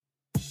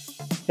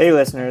Hey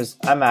listeners,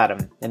 I'm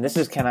Adam, and this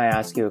is Can I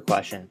Ask You a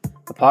Question,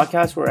 a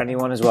podcast where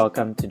anyone is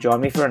welcome to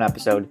join me for an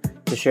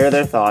episode to share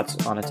their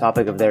thoughts on a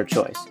topic of their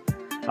choice.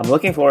 I'm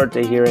looking forward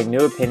to hearing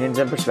new opinions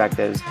and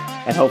perspectives,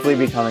 and hopefully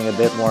becoming a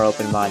bit more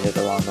open-minded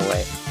along the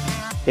way.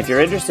 If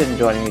you're interested in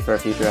joining me for a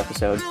future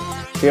episode,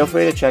 feel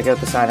free to check out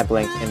the sign-up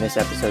link in this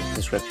episode's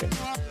description.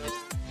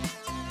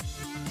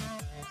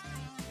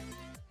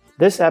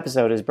 This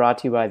episode is brought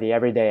to you by the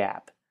Everyday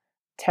app.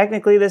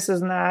 Technically, this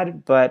is an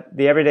ad, but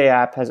the Everyday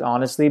app has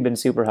honestly been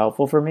super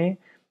helpful for me,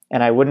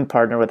 and I wouldn't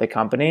partner with a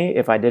company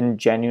if I didn't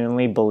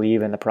genuinely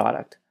believe in the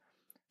product.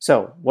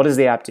 So, what does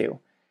the app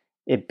do?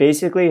 It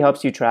basically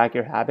helps you track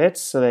your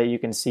habits so that you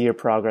can see your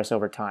progress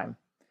over time.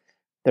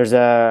 There's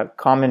a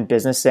common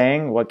business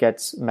saying, what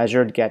gets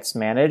measured gets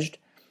managed.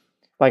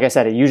 Like I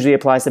said, it usually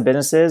applies to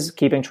businesses,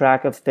 keeping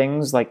track of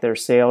things like their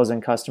sales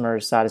and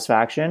customer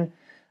satisfaction,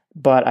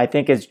 but I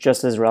think it's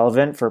just as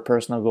relevant for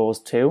personal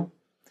goals too.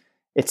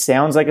 It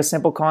sounds like a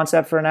simple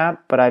concept for an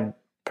app, but I've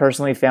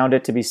personally found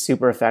it to be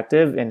super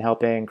effective in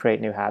helping create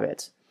new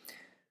habits.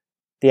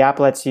 The app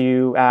lets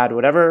you add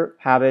whatever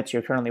habits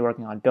you're currently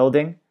working on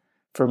building.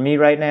 For me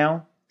right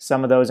now,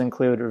 some of those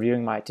include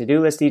reviewing my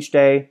to-do list each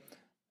day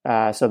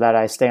so that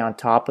I stay on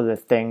top of the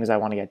things I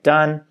want to get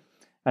done.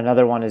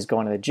 Another one is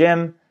going to the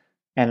gym,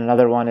 and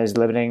another one is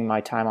limiting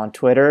my time on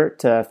Twitter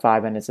to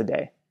 5 minutes a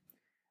day.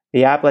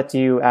 The app lets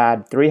you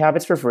add 3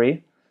 habits for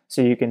free,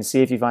 so you can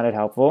see if you find it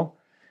helpful.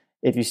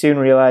 If you soon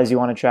realize you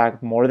want to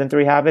track more than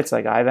 3 habits,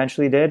 like I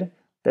eventually did,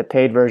 the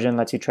paid version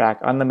lets you track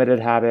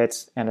unlimited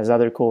habits and has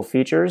other cool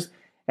features,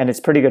 and it's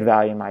pretty good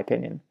value in my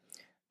opinion.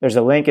 There's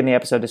a link in the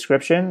episode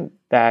description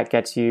that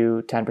gets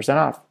you 10%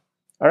 off.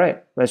 All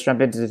right, let's jump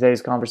into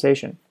today's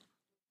conversation.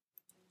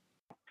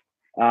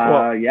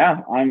 Cool.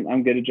 Yeah,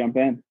 I'm good to jump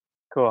in.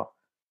 Cool.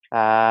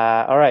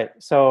 All right,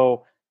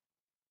 so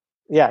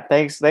yeah,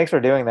 thanks for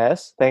doing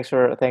this. Thanks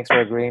for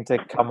agreeing to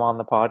come on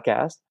the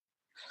podcast.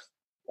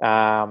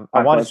 I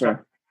want to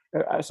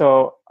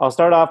so I'll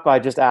start off by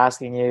just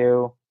asking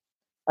you,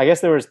 I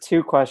guess there was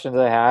 2 questions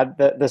I had.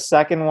 The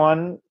second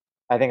one,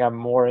 I think I'm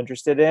more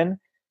interested in.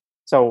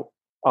 So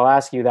I'll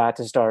ask you that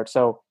to start.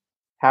 So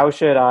how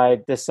should I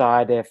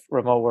decide if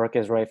remote work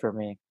is right for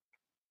me?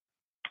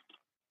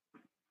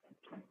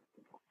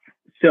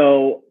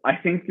 So I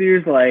think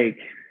there's like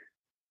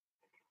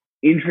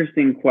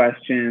interesting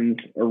questions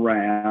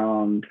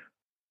around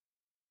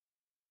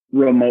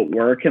remote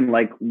work and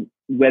like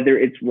whether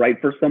it's right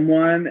for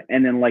someone,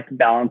 and then like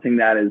balancing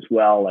that as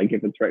well, like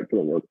if it's right for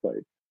the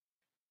workplace.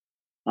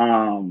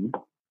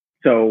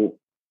 So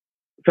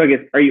I guess,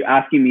 are you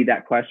asking me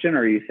that question, or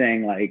are you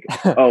saying like,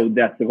 oh,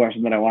 that's the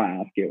question that I want to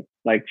ask you?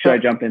 Like, should I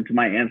jump into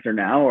my answer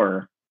now,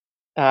 or?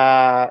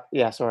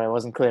 Yeah, sorry, I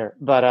wasn't clear,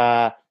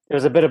 but it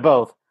was a bit of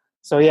both.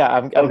 So yeah,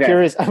 I'm Okay.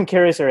 curious. I'm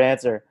curious your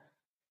answer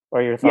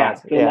or your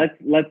thoughts. Yeah. So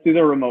let's do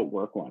the remote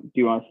work one. Do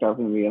you want to start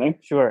from the beginning?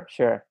 Sure.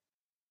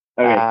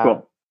 Okay,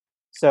 cool.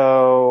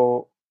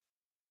 So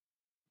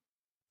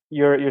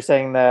you're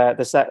saying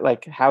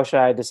like, how should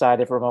I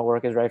decide if remote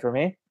work is right for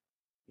me?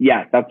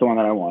 Yeah, that's the one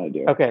that I want to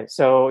do. Okay,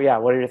 so yeah,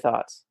 what are your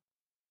thoughts?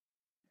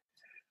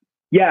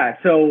 Yeah,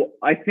 so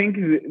I think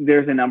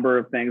there's a number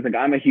of things. Like,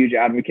 I'm a huge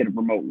advocate of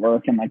remote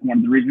work, and like one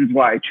of the reasons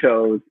why I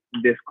chose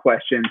this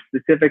question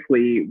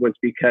specifically was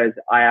because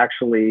I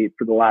actually,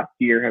 for the last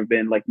year, have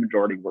been like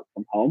majority work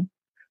from home.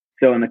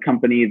 So in the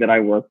company that I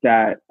worked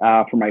at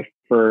for my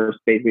first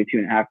basically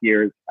 2.5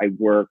 years, I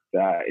worked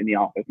in the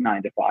office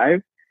 9 to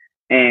 5,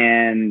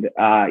 and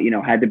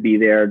had to be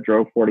there.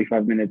 Drove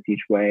 45 minutes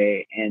each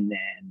way, and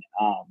then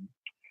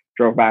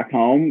drove back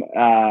home.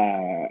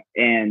 I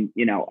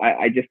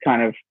just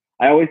kind of,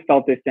 I always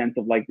felt this sense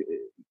of like,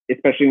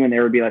 especially when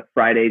there would be like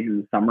Fridays in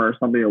the summer or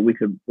something that we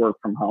could work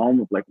from home,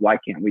 of like, why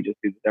can't we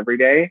just do this every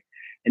day?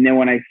 And then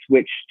when I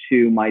switched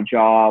to my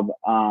job,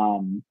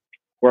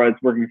 where I was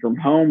working from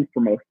home for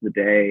most of the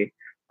day,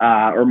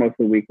 or most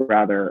of the week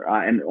rather,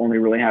 and only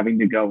really having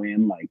to go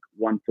in like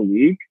once a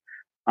week,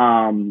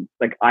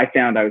 like I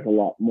found I was a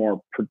lot more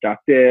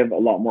productive, a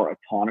lot more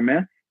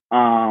autonomous.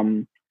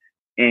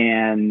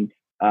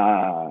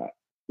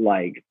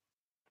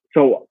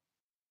 So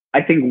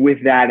I think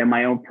with that and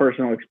my own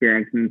personal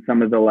experience and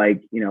some of the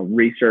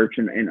research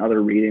and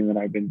other reading that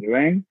I've been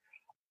doing,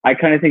 I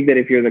kind of think that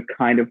if you're the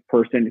kind of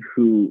person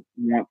who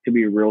wants to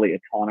be really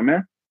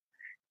autonomous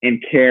and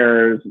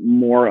cares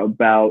more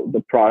about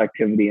the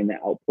productivity and the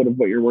output of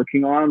what you're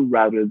working on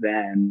rather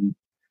than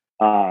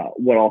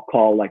what I'll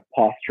call like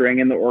posturing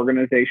in the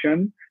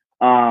organization,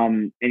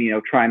 and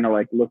trying to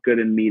like look good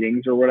in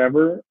meetings or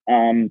whatever,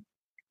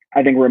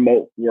 I think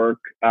remote work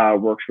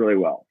works really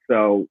well.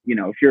 So,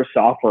 if you're a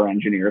software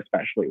engineer,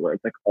 especially where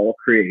it's like all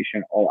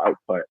creation, all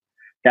output,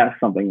 that's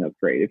something that's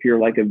great. If you're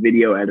like a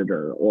video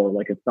editor or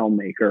like a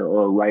filmmaker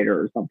or a writer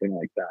or something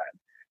like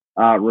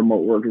that,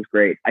 remote work is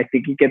great. I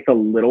think it gets a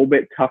little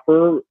bit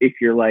tougher if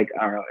you're like,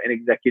 I don't know, an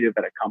executive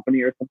at a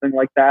company or something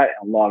like that.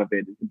 And a lot of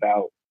it is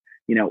about,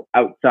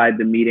 outside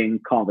the meeting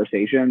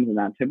conversations and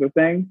that type of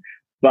thing.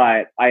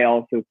 But I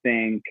also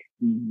think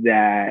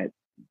that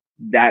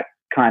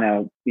kind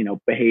of,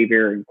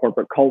 behavior and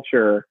corporate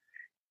culture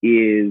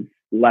is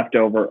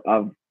leftover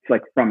of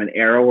like from an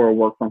era where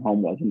work from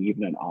home wasn't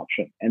even an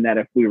option. And that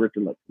if we were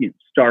to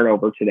start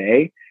over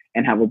today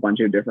and have a bunch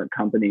of different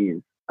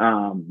companies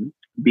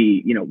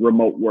be,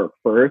 remote work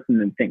first and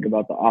then think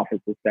about the office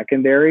as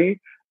secondary,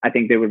 I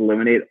think they would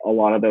eliminate a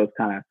lot of those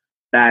kind of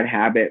bad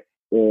habits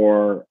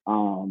or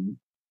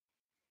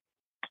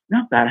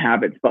not bad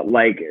habits, but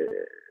like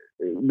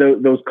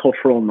those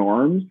cultural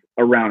norms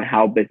around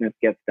how business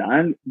gets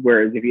done.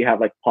 Whereas if you have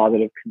like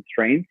positive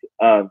constraints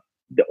of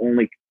the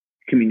only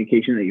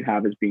communication that you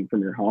have is being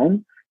from your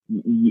home,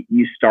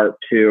 you start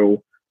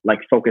to like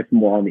focus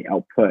more on the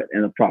output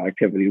and the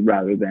productivity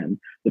rather than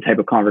the type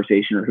of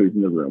conversation or who's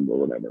in the room or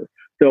whatever.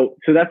 So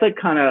that's like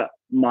kind of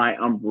my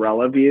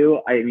umbrella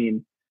view. I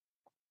mean,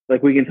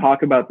 like we can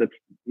talk about the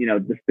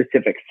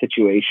specific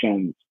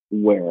situations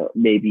where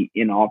maybe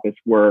in-office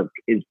work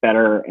is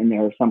better, and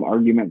there are some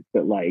arguments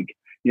that like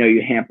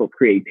you hamper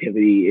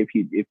creativity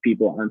if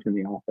people aren't in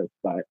the office.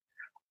 But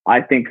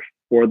I think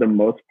for the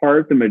most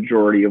part, the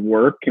majority of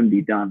work can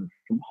be done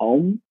from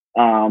home,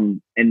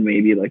 and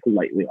maybe like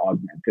lightly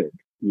augmented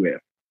with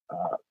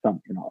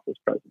some in-office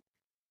presence.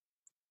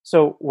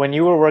 So when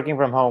you were working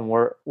from home,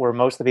 were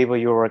most of the people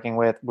you were working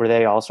with, were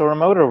they also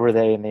remote or were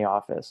they in the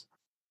office?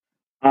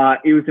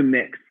 It was a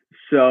mix.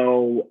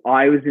 So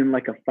I was in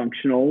like a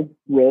functional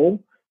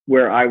role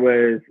where I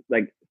was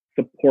like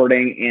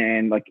supporting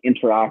and like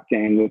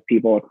interacting with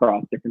people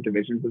across different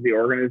divisions of the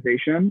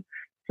organization.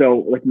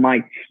 So like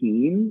my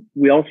team,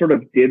 we all sort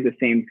of did the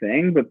same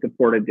thing, but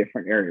supported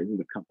different areas of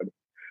the company.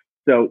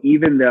 So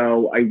even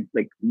though I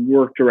like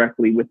work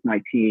directly with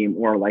my team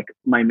or like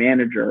my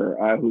manager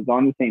who's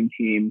on the same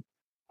team,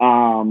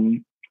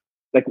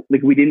 like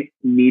we didn't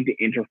need to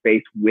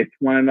interface with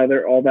one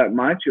another all that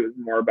much. It was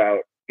more about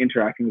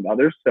interacting with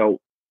others. So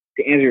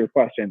to answer your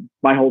question,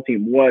 my whole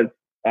team was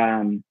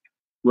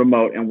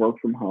remote and work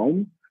from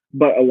home.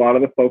 But a lot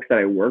of the folks that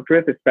I worked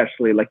with,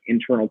 especially like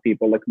internal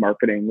people like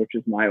marketing, which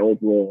is my old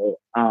role,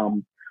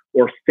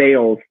 or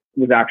sales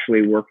was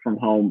actually work from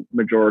home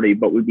majority,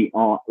 but would be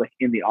on like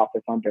in the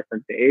office on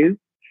different days.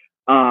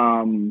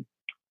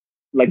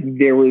 Like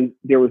there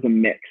was a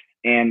mix,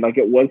 and like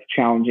it was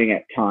challenging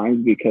at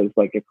times because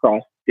like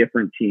across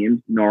different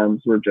teams,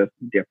 norms were just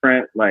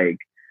different. Like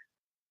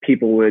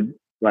people would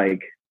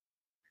like,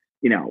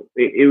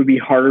 it would be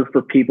harder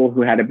for people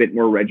who had a bit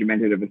more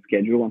regimented of a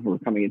schedule and who were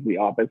coming into the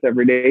office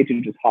every day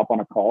to just hop on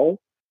a call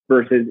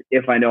versus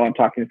if I know I'm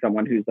talking to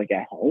someone who's like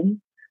at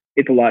home,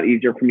 it's a lot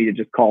easier for me to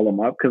just call them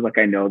up because like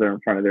I know they're in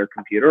front of their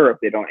computer, or if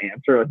they don't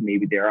answer, like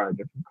maybe they're on a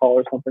different call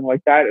or something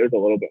like that. It was a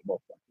little bit more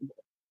flexible.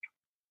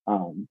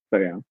 So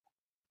yeah.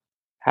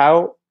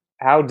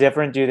 How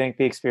different do you think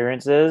the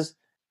experience is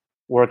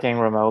working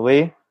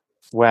remotely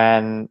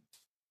when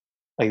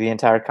like the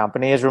entire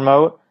company is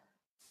remote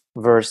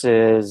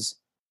versus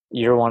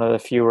you're one of the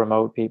few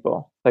remote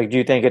people? Like, do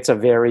you think it's a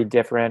very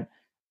different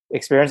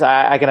experience?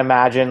 I can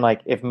imagine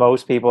like if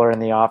most people are in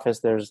the office,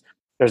 there's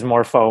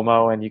more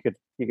FOMO and you could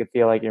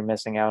feel like you're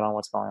missing out on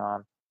what's going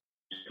on.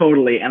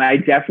 Totally. And I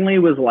definitely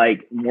was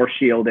like more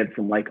shielded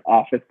from like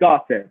office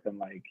gossip and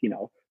like,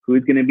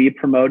 who's going to be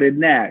promoted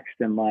next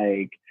and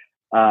like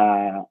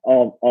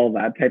all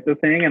that type of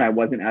thing. And I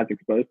wasn't as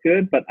exposed to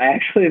it, but I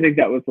actually think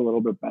that was a little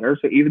bit better.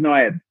 So even though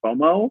I had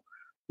FOMO,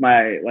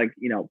 my like,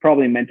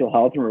 probably mental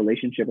health and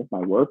relationship with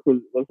my work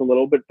was a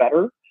little bit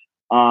better.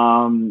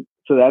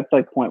 So that's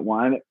like point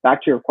one.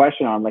 Back to your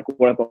question on like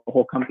what if the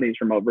whole company is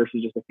remote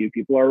versus just a few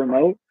people are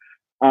remote.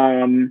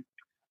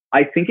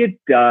 I think it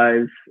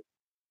does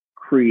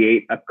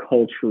create a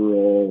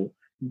cultural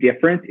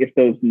difference if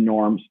those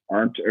norms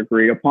aren't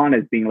agreed upon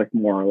as being like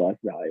more or less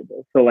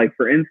valuable. So like,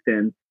 for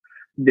instance,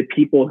 the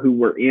people who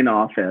were in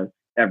office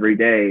every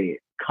day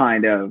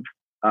kind of,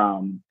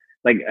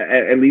 like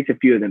at least a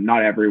few of them,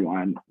 not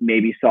everyone,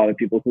 maybe saw the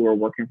people who were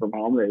working from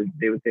home.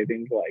 They would say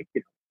things like,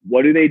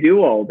 what do they do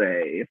all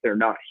day if they're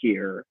not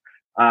here?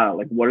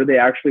 Like, what are they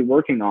actually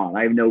working on?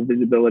 I have no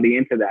visibility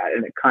into that.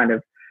 And it kind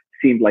of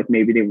seemed like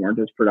maybe they weren't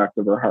as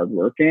productive or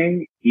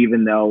hardworking,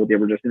 even though they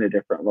were just in a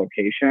different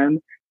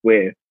location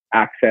with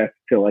access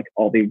to like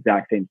all the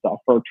exact same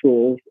software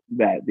tools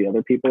that the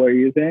other people are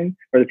using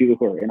or the people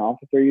who are in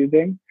office are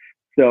using.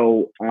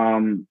 So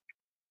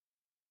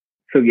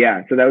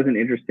yeah, so that was an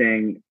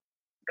interesting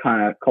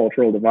kind of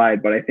cultural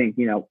divide. But I think,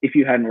 if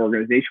you had an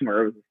organization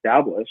where it was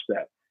established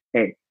that,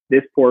 hey,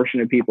 this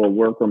portion of people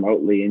work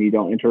remotely and you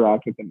don't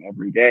interact with them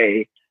every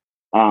day,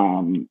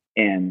 and,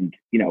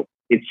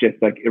 it's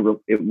just like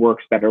it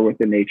works better with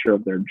the nature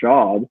of their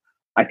job,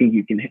 I think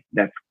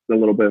that's a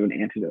little bit of an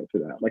antidote to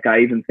that. Like I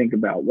even think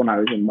about when I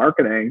was in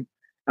marketing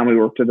and we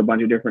worked with a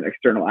bunch of different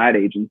external ad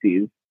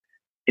agencies,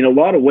 in a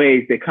lot of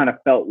ways, they kind of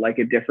felt like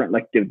a different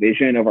like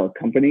division of our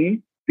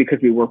company because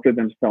we worked with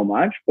them so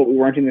much, but we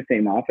weren't in the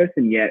same office,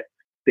 and yet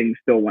things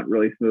still went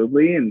really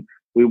smoothly. And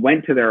we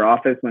went to their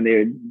office when they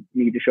would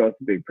need to show us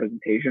a big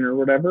presentation or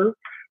whatever.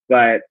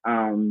 But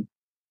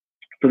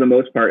for the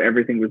most part,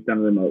 everything was done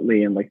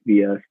remotely and like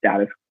via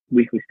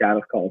weekly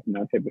status calls and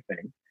that type of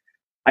thing.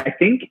 I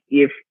think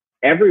if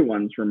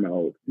everyone's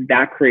remote,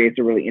 that creates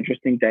a really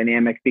interesting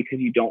dynamic because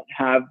you don't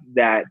have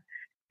that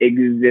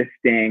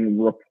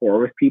existing rapport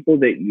with people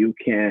that you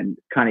can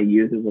kind of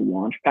use as a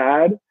launch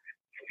pad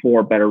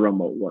for better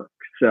remote work.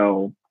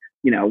 So,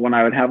 when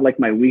I would have like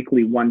my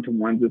weekly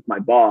one-to-ones with my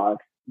boss,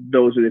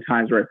 those are the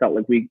times where I felt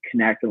like we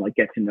connect and like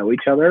get to know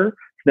each other,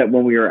 so that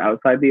when we were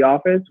outside the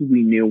office,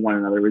 we knew one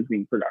another was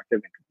being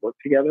productive and could work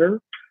together.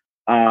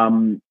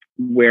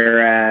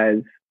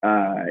 Whereas,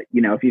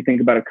 if you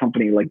think about a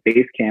company like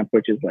Basecamp,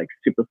 which is like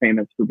super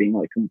famous for being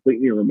like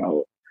completely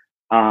remote,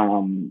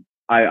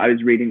 I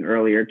was reading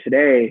earlier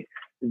today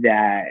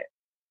that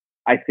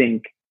I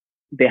think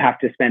they have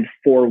to spend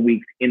 4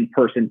 weeks in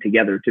person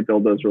together to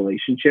build those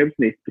relationships.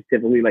 They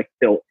specifically like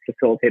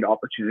facilitate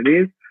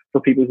opportunities for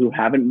people who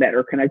haven't met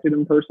or connected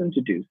in person to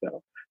do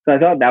so. So I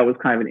thought that was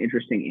kind of an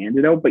interesting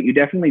antidote, but you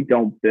definitely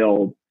don't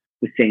build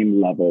the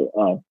same level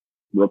of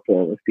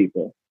rapport with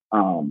people,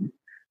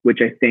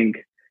 which I think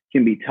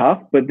can be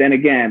tough. But then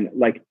again,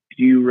 like,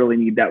 do you really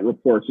need that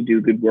rapport to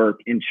do good work?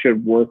 And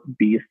should work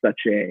be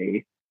such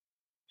a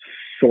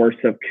source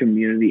of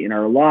community in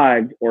our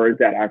lives, or is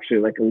that actually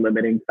like a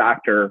limiting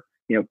factor,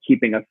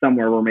 keeping us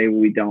somewhere where maybe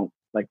we don't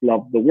like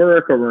love the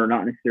work, or we're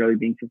not necessarily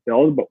being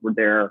fulfilled, but we're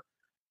there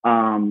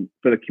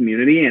for the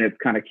community, and it's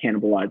kind of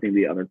cannibalizing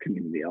the other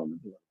community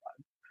elements of our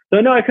lives. So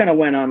I know I kind of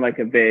went on like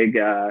a big,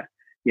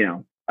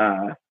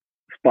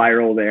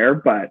 spiral there,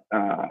 but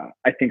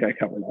I think I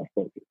covered all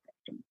both your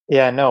questions.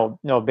 Yeah, no,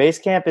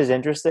 Basecamp is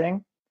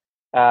interesting.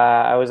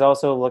 I was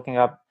also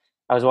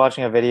I was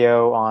watching a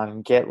video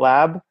on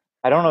GitLab.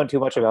 I don't know too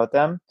much about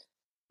them,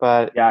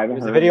 but Yeah, I it haven't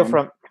was heard a of video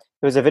them.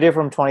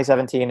 from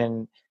 2017,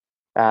 and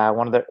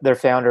one of their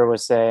founder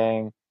was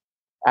saying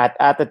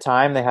at the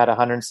time they had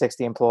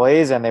 160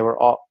 employees, and they were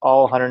all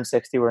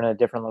 160 were in a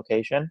different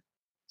location.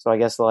 So I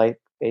guess like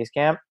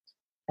Basecamp,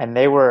 and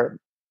they're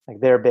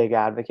big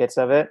advocates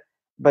of it.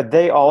 But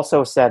they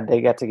also said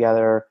they get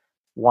together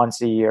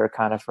once a year,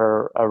 kind of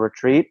for a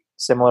retreat,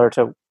 similar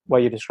to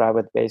what you described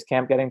with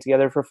Basecamp getting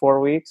together for 4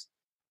 weeks.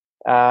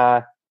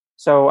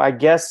 So I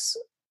guess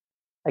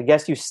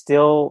you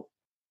still,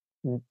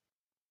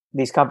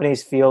 these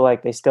companies feel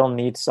like they still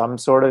need some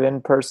sort of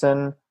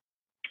in-person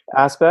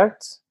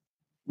aspect.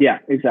 Yeah,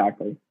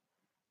 exactly.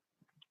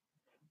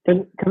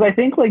 Because I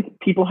think like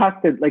people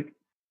have to like,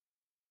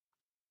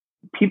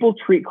 people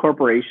treat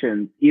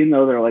corporations, even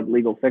though they're like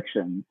legal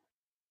fictions,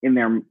 in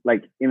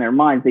their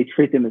minds, they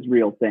treat them as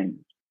real things,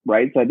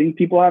 right? So I think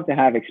people have to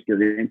have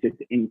experiences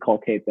to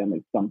inculcate them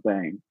as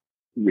something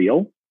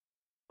real.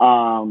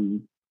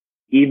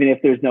 Even if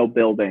there's no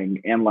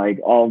building and like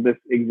all of this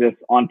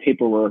exists on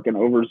paperwork and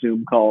over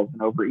Zoom calls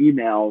and over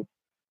emails,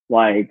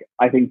 like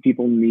I think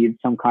people need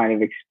some kind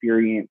of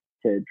experience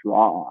to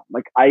draw on.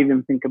 Like I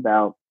even think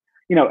about,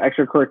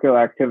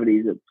 extracurricular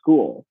activities at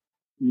school.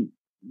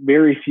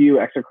 Very few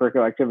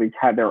extracurricular activities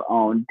had their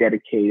own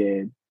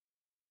dedicated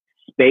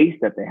space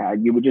that they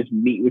had. You would just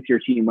meet with your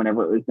team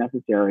whenever it was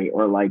necessary,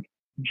 or like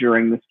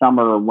during the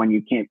summer when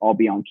you can't all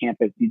be on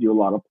campus, you do a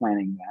lot of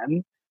planning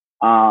then.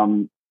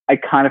 I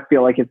kind of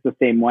feel like it's the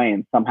same way.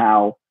 And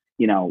somehow,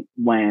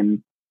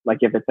 when like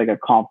if it's like a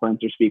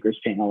conference or speakers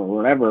panel or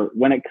whatever,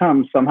 when it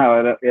comes,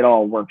 somehow it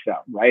all works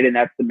out, right? And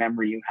that's the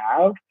memory you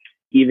have,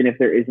 even if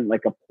there isn't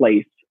like a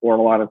place or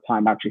a lot of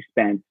time actually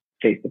spent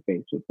face to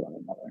face with one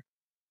another.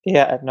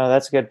 Yeah, no,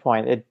 that's a good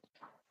point.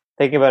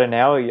 Thinking about it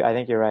now, I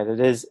think you're right.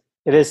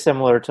 It is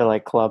similar to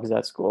like clubs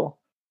at school,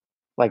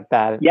 like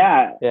that.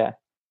 Yeah, Yeah.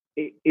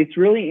 it's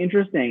really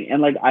interesting.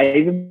 And like I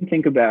even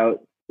think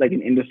about like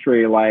an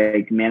industry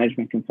like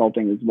management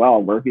consulting as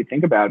well, where if you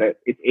think about it,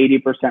 it's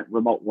 80%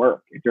 remote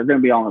work. If you're going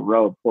to be on the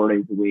road 4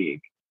 days a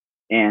week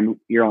and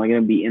you're only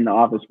going to be in the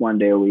office 1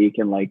 day a week,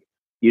 and like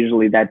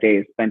usually that day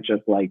is spent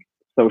just like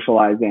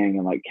socializing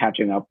and like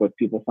catching up with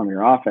people from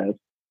your office,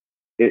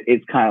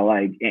 it's kind of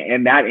like,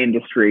 and that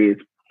industry is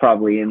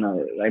probably in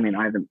the, I mean,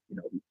 I haven't,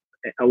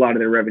 a lot of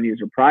their revenues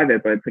are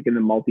private, but it's like in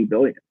the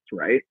multi-billions,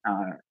 right?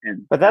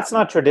 But that's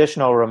not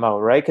traditional remote,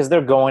 right? Because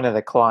they're going to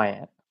the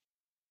client.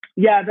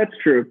 Yeah, that's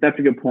true. That's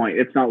a good point.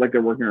 It's not like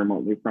they're working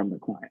remotely from the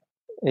client.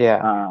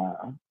 Yeah.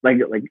 Like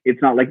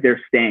it's not like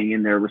they're staying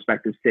in their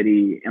respective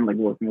city and like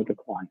working with a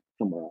client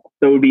somewhere else.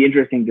 So it would be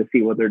interesting to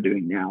see what they're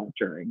doing now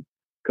during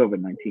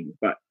COVID-19.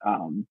 But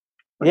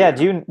yeah.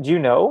 Do you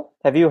know?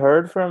 Have you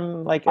heard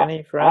from like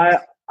any friends?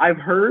 I've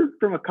heard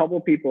from a couple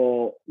of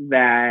people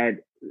that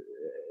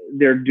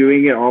they're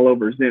doing it all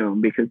over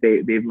Zoom because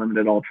they've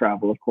limited all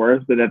travel, of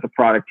course, but that the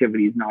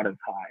productivity is not as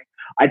high.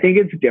 I think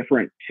it's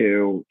different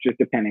too, just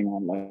depending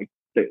on like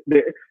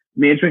the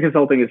management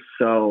consulting is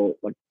so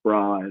like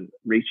broad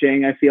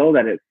reaching. I feel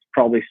that it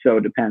probably so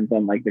depends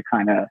on like the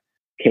kind of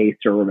case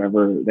or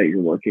whatever that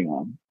you're working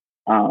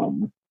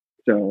on.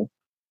 So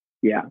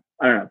yeah,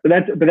 I don't know,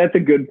 but that's a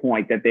good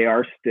point that they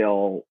are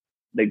still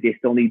like they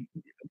still need,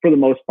 for the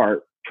most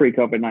part,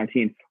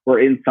 pre-COVID-19,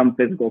 we're in some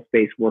physical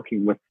space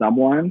working with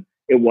someone.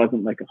 It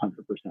wasn't like 100%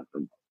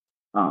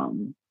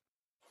 remote,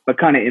 but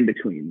kind of in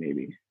between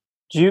maybe.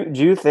 Do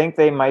you think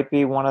they might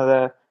be one of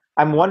the?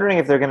 I'm wondering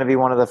if they're going to be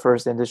one of the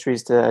first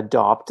industries to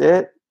adopt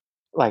it,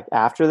 like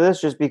after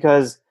this, just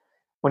because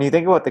when you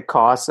think about the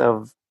costs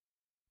of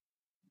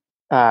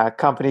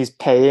companies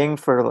paying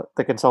for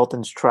the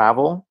consultants'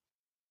 travel,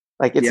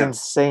 like it's Yeah,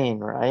 insane,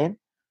 right?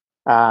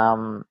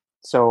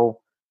 So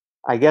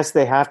I guess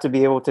they have to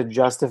be able to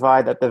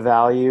justify that the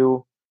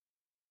value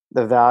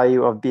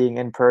of being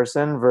in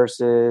person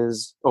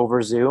versus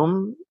over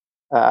Zoom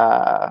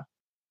uh,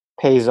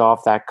 pays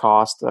off that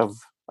cost of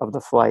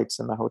the flights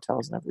and the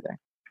hotels and everything.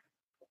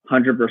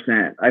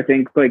 100%. I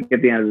think like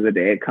at the end of the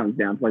day, it comes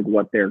down to like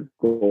what their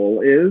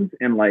goal is,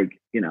 and like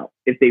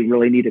if they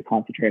really need to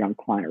concentrate on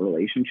client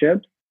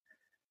relationships,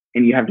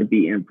 and you have to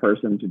be in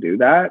person to do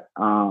that.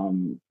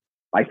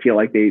 I feel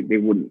like they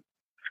wouldn't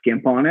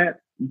skimp on it.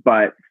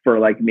 But for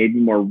like maybe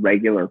more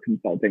regular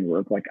consulting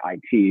work, like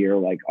IT or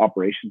like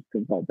operations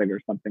consulting or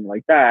something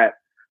like that,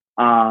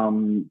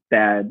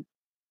 that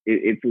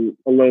it's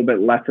a little bit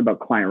less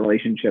about client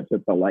relationships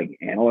at the like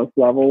analyst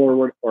level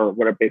or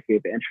what are basically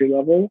at the entry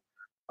level.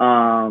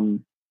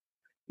 Um,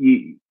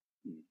 you,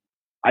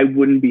 I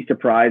wouldn't be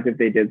surprised if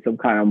they did some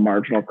kind of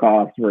marginal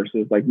cost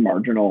versus like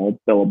marginal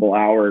billable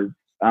hours,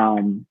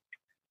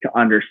 to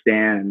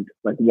understand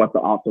like what the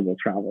optimal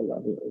travel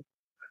level is.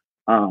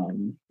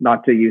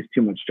 Not to use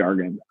too much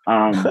jargon,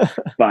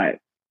 but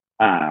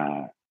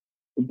uh,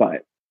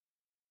 but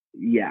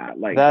yeah,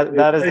 like That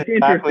is it's interesting,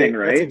 exactly that's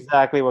right?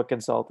 exactly what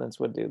consultants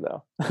would do,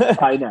 though.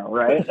 I know,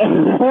 right?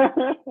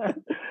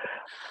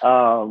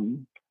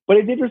 But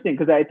it's interesting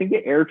because I think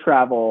the air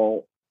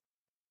travel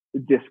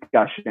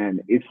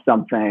discussion is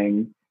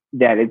something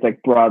that is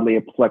like broadly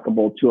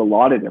applicable to a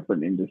lot of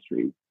different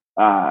industries,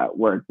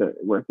 where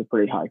it's a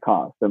pretty high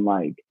cost. And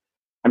like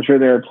I'm sure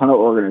there are a ton of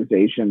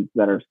organizations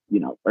that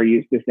are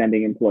used to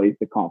sending employees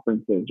to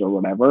conferences or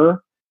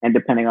whatever. And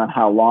depending on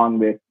how long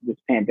this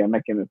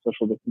pandemic and the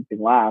social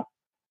distancing lasts,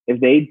 if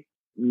they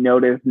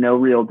notice no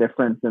real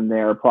difference in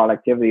their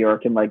productivity or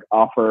can like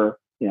offer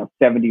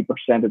 70%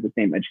 of the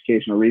same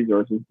educational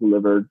resources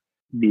delivered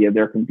via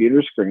their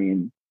computer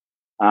screen,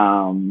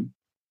 um,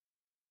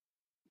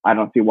 I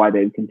don't see why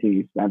they'd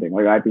continue spending.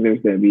 Like I think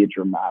there's going to be a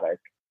dramatic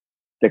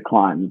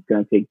decline. It's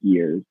going to take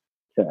years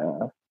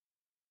to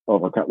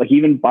overcome. Like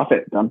even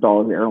Buffett dumped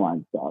all his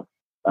airline stocks,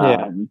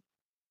 Yeah.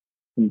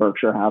 in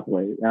Berkshire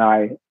Hathaway,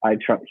 and I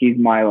trust. He's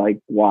my like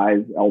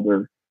wise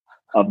elder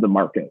of the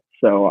market,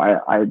 so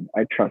I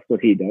trust what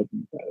he does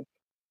and says.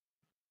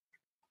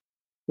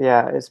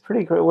 Yeah, it's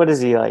pretty cool. What is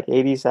he, like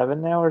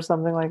 87 now or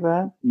something like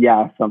that?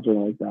 Yeah,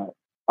 something like that.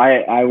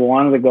 I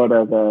wanted to go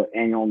to the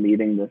annual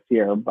meeting this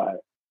year,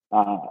 but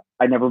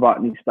I never bought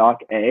any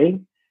stock.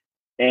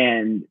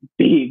 And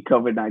B,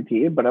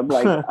 COVID-19. But I'm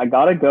like, I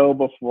gotta go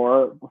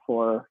before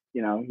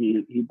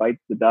he bites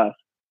the dust.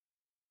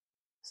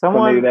 But maybe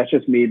Someone that's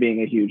just me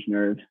being a huge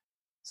nerd.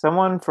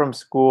 someone from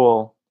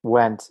school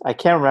went. I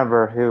can't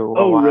remember who a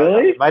Oh, while ago.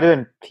 really? It might have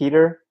been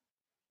Peter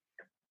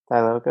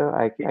Diloco.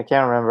 I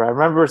can't remember. I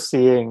remember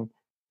seeing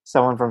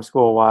someone from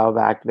school a while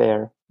back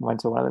there went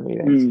to one of the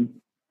meetings. Mm.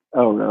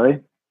 Oh,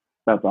 really?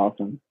 That's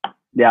awesome.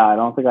 Yeah, I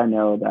don't think I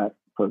know that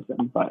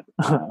person, but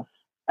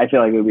I feel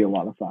like it would be a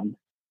lot of fun.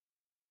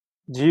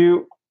 Do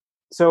you,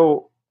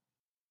 so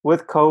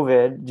with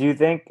COVID, do you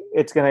think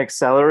it's going to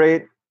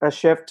accelerate a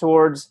shift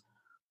towards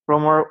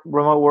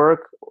remote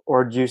work,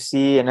 or do you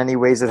see in any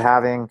ways it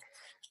having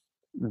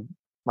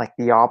like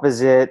the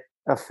opposite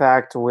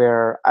effect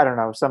where, I don't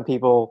know, some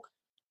people,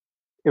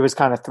 it was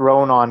kind of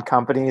thrown on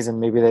companies and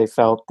maybe they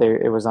felt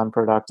it was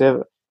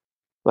unproductive?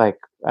 Like,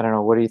 I don't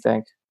know, what do you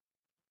think?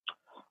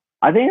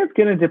 I think it's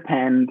going to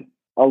depend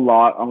a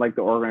lot on like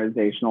the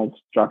organizational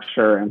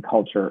structure and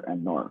culture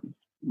and norms,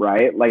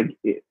 right? Like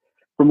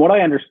from what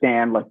I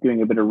understand, like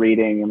doing a bit of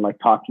reading and like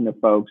talking to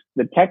folks,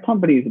 the tech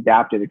companies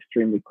adapted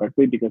extremely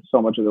quickly because so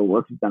much of their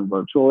work is done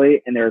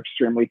virtually and they're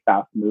extremely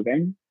fast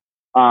moving,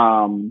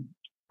 um,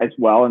 as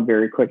well, and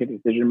very quick at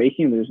decision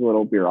making. There's a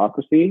little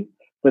bureaucracy.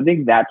 So I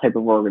think that type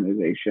of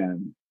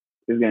organization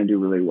is going to do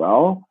really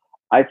well.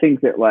 I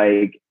think that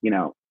like,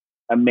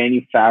 a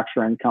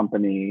manufacturing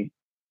company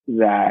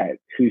that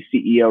whose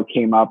CEO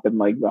came up in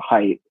like the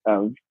height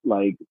of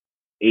like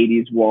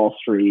 80s Wall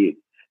Street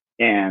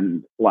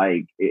and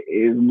like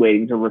is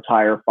waiting to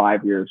retire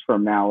 5 years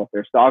from now with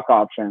their stock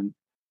options.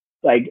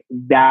 Like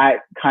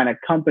that kind of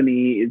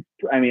company is,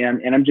 I mean,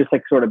 I'm just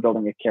like sort of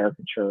building a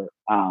caricature.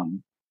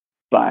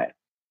 But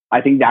I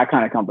think that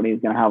kind of company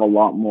is going to have a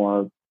lot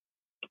more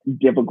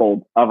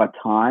difficult of a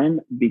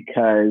time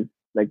because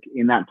like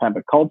in that type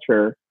of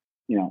culture,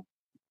 you know,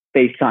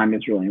 face time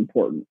is really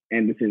important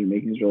and decision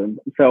making is really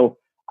important. So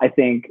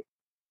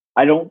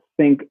I don't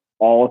think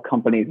all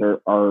companies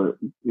are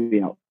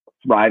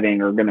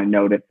thriving or going to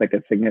notice like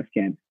a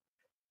significant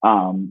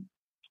um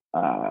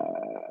uh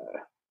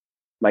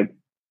like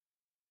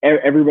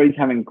everybody's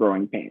having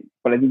growing pains,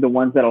 but I think the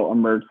ones that'll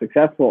emerge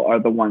successful are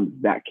the ones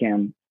that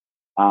can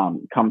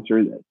come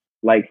through this.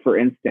 Like for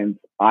instance,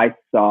 I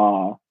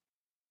saw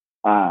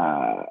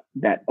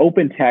that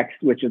OpenText,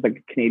 which is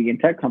like a Canadian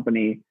tech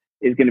company,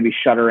 is going to be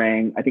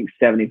shuttering, I think,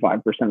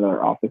 75% of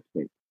their office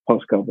space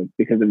post COVID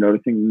because they're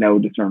noticing no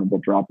discernible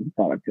drop in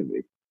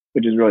productivity.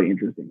 which is really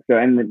interesting. So,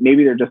 and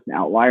maybe they're just an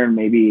outlier, and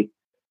maybe,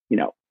 you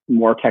know,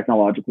 more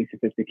technologically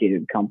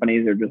sophisticated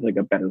companies are just like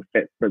a better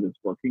fit for this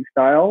working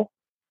style.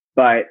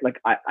 But like,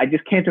 I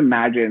just can't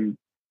imagine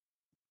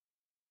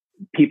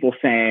people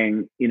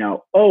saying, you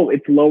know, oh,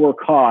 it's lower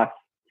cost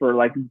for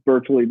like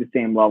virtually the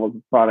same levels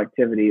of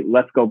productivity.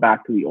 Let's go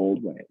back to the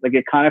old way. Like,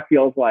 it kind of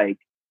feels like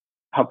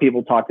how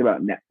people talked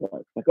about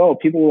Netflix. Like, oh,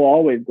 people will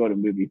always go to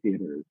movie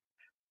theaters.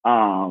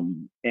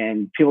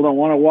 And people don't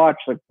want to watch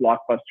like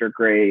blockbuster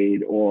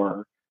grade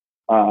or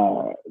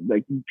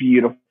like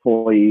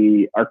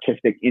beautifully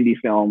artistic indie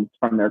films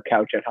from their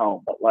couch at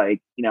home. But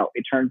like, you know,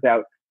 it turns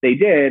out they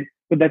did,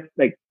 but that's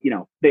like, you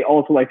know, they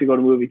also like to go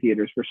to movie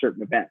theaters for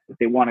certain events if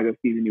they want to go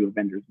see the new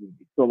Avengers movie.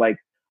 So like,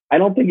 I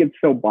don't think it's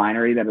so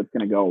binary that it's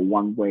going to go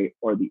one way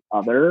or the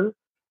other.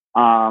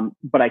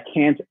 But I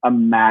can't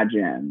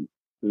imagine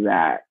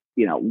that,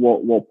 you know,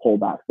 we'll pull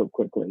back so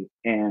quickly.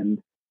 And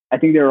I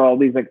think there are all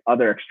these like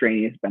other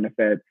extraneous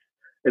benefits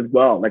as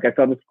well. Like, I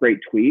saw this great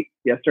tweet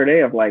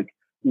yesterday of like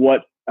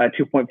what a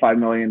 $2.5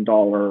 million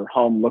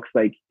home looks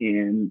like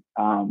in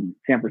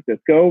San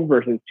Francisco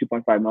versus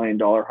 $2.5 million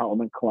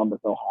home in Columbus,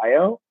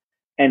 Ohio.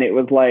 And it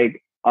was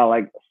like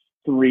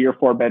 3 or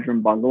 4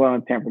 bedroom bungalow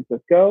in San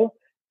Francisco,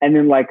 and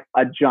then like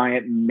a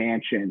giant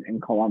mansion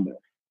in Columbus.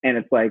 And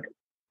it's like,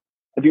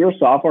 if you're a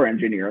software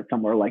engineer at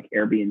somewhere like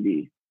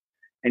Airbnb,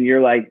 and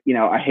you're like, you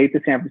know, I hate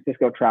the San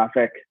Francisco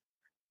traffic,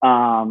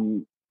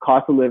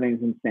 cost of living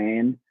is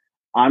insane,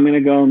 I'm going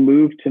to go and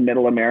move to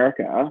middle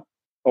America,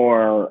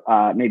 or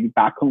maybe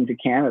back home to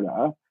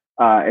Canada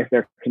if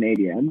they're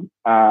Canadian,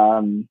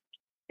 and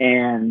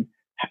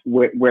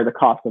where the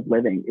cost of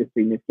living is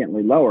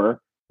significantly lower,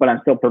 but I'm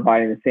still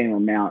providing the same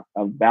amount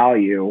of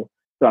value.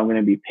 So I'm going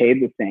to be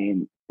paid the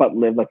same, but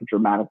live like a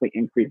dramatically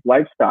increased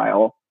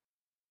lifestyle.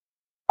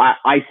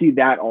 I see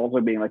that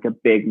also being like a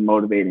big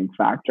motivating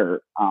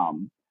factor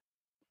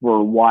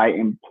for why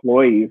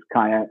employees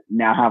kind of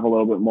now have a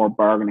little bit more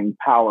bargaining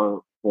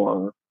power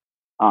for,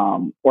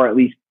 or at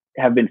least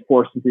have been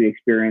forced into the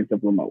experience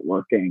of remote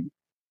working.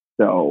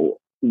 So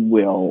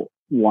will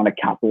want to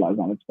capitalize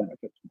on its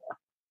benefits more.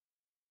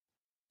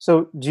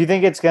 So do you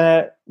think it's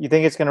gonna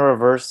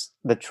reverse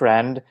the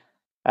trend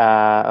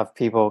of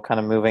people kind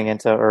of moving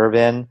into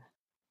urban,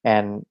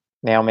 and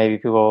now maybe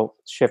people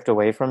shift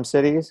away from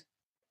cities?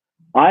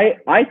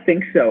 I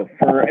think so.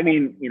 I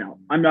mean, you know,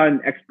 I'm not an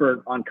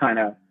expert on kind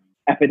of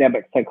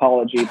epidemic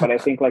psychology, but I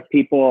think like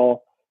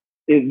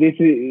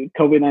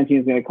COVID-19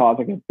 is going to cause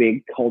like a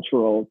big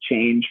cultural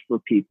change for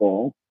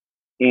people,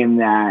 in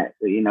that,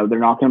 you know, they're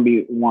not going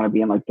to want to be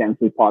in like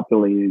densely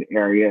populated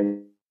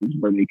areas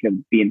where they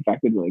can be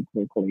infected really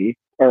quickly,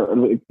 or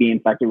be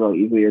infected really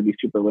easily, or be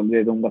super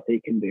limited in what they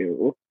can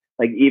do.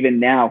 Like,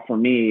 even now for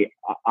me,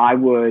 I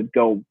would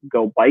go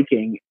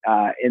biking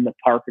in the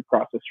park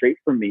across the street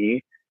from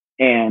me,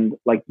 and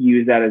like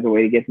use that as a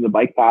way to get to the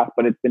bike path,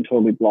 but it's been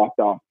totally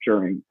blocked off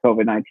during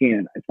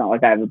COVID-19. It's not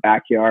like I have a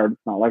backyard.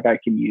 It's not like I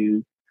can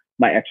use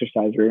my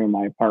exercise room in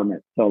my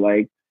apartment. So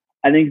like,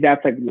 I think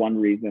that's like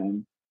one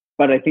reason.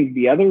 But I think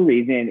the other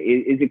reason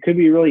is it could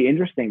be really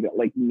interesting that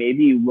like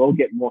maybe we'll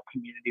get more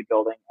community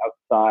building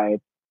outside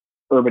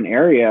urban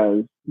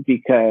areas,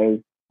 because,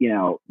 you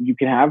know, you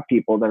can have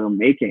people that are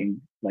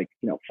making like,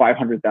 you know,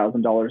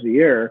 $500,000 a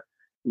year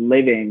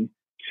living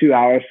 2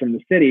 hours from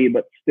the city,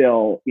 but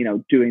still, you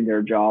know, doing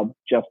their job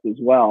just as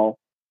well.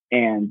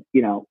 And,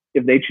 you know,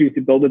 if they choose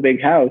to build a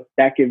big house,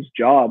 that gives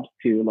jobs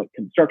to like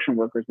construction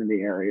workers in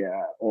the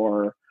area,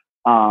 or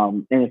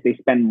and if they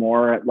spend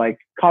more at like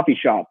coffee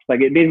shops,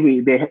 like it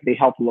basically they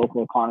help the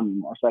local economy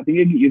more. So I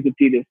think you could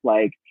see this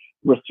like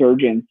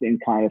resurgence in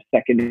kind of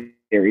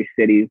secondary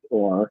cities,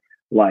 or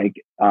like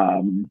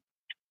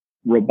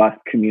robust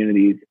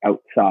communities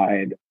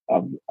outside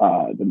of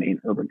the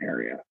main urban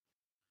area.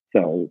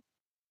 So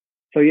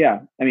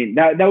yeah, I mean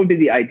that would be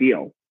the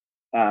ideal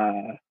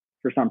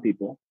for some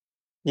people.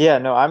 Yeah,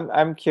 no,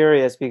 I'm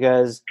curious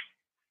because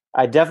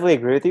I definitely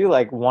agree with you.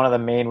 Like, one of the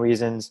main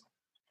reasons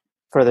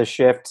for the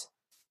shift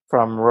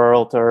from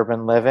rural to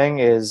urban living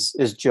has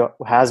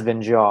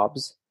been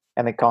jobs,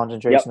 and the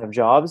concentration Yep. of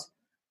jobs.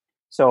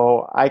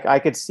 So I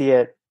could see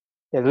it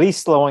at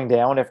least slowing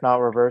down, if not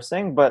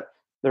reversing, but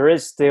there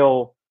is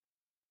still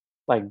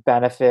like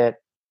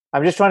benefit.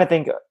 I'm just trying to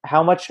think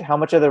how much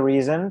of the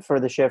reason for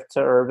the shift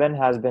to urban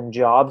has been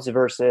jobs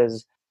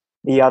versus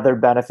the other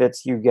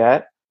benefits you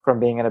get from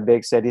being in a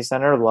big city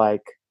center,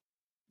 like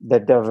the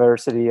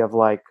diversity of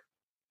like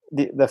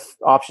the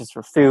options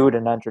for food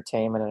and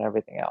entertainment and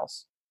everything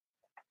else.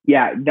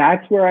 Yeah,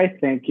 that's where I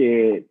think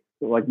it,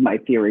 like, my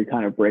theory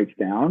kind of breaks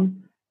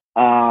down.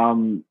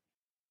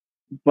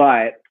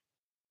 But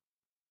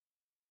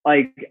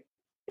like,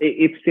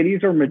 if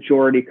cities are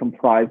majority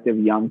comprised of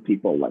young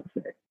people, let's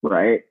say,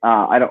 right?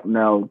 I don't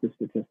know the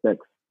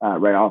statistics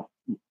right off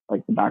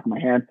like the back of my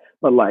hand,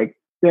 but like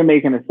they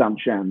make an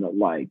assumption that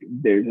like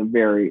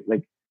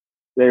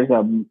there's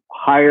a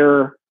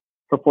higher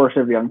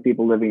proportion of young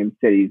people living in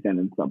cities than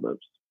in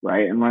suburbs,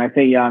 right? And when I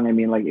say young, I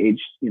mean like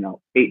age,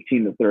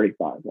 18 to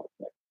 35, let's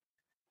say.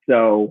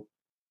 So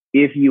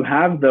if you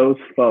have those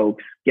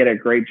folks get a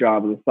great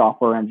job as a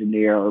software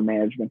engineer or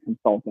management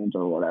consultant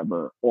or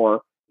whatever,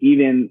 or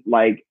even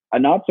like a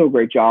not so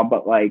great job,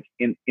 but like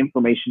in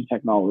information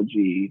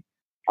technology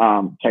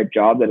type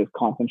job that is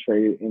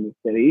concentrated in the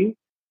city,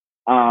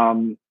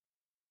 um,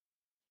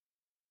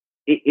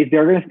 if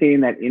they're going to stay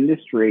in that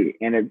industry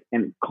and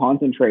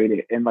concentrate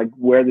it, and like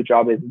where the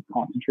job is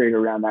concentrated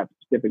around that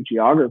specific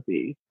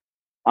geography,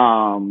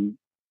 um,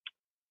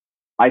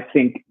 I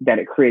think that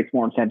it creates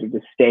more incentive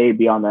to stay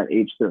beyond that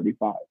age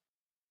 35.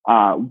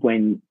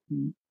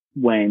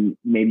 When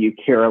maybe you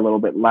care a little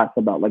bit less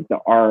about like the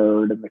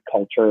art and the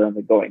culture and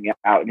the going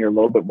out, and you're a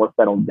little bit more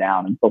settled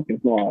down and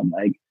focused more on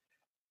like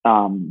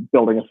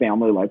building a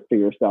family life for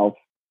yourself.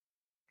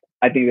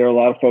 I think there are a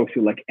lot of folks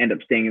who like end up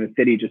staying in the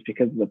city just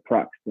because of the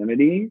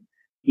proximity,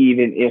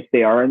 even if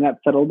they are in that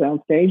settled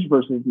down stage,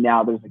 versus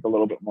now there's like a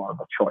little bit more of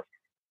a choice.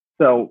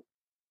 So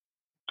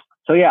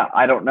yeah,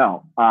 I don't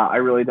know. I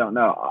really don't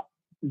know.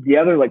 The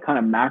other like kind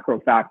of macro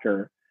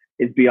factor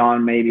is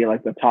beyond maybe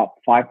like the top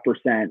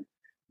 5%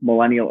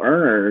 millennial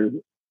earners.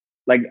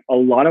 Like a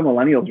lot of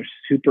millennials are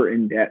super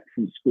in debt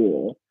from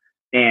school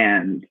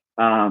and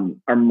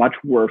are much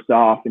worse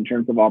off in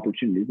terms of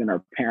opportunities than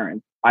our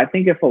parents. I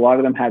think if a lot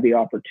of them had the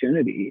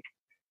opportunity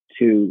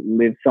to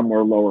live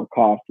somewhere lower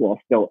cost while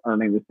still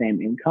earning the same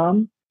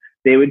income,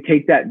 they would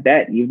take that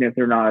bet, even if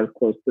they're not as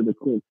close to the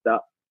cool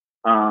stuff.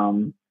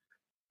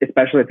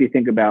 Especially if you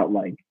think about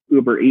like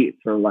Uber Eats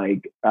or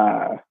like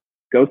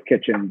ghost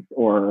kitchens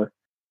or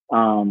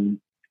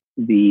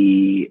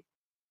the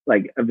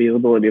like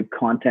availability of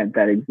content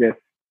that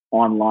exists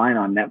online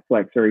on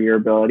Netflix, or your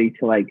ability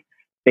to like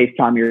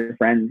FaceTime your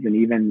friends, and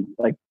even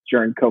like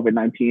during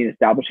COVID-19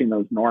 establishing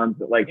those norms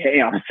that like, hey,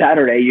 on a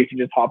Saturday you can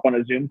just hop on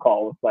a Zoom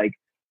call with like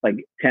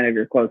 10 of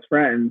your close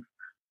friends.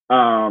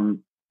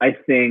 I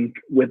think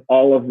with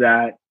all of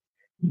that,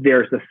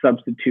 there's a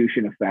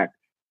substitution effect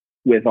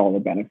with all the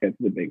benefits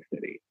of the big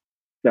city.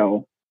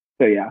 So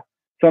yeah.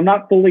 So I'm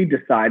not fully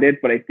decided,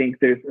 but I think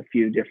there's a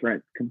few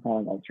different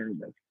compelling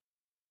alternatives.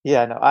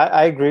 Yeah, no,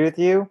 I agree with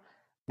you.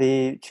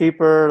 The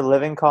cheaper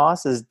living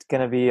cost is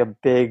going to be a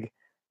big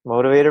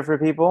motivator for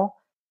people.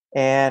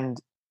 And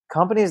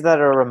companies that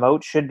are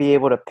remote should be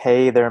able to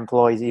pay their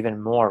employees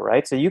even more,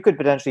 right? So you could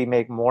potentially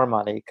make more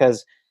money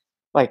because,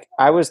 like,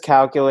 I was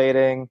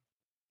calculating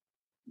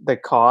the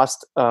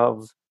cost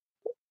of,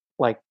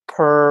 like,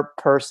 per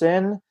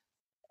person,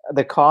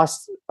 the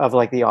cost of,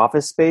 like, the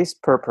office space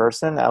per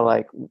person at,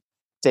 like,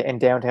 in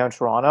downtown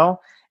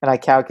Toronto. And I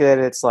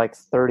calculated it's like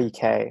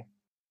 30K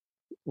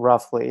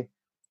roughly,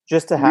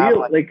 just to have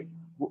Real like like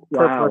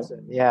per wow.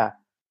 person. Yeah.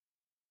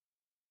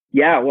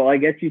 Yeah, well, I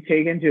guess you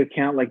take into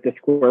account like the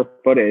square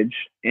footage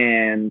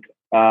and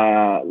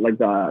like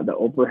the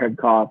overhead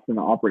costs and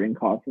the operating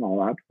costs and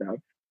all that stuff.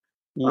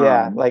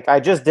 Yeah, Um, like I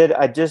just did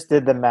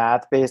the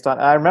math based on,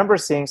 I remember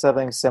seeing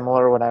something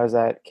similar when I was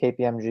at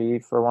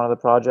KPMG for one of the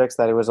projects,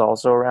 that it was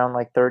also around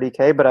like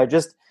 30K, but I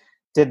just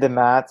did the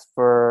math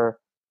for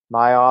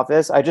my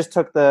office. I just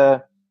took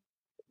the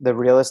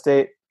real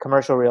estate,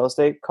 commercial real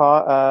estate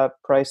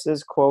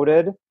prices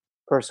quoted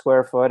per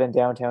square foot in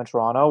downtown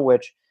Toronto,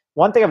 which,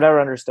 one thing I've never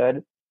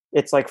understood,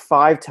 it's like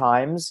 5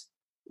 times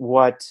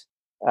what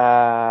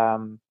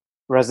um,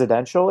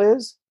 residential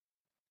is,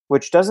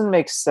 which doesn't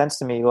make sense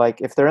to me.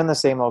 Like if they're in the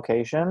same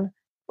location,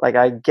 like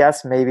I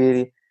guess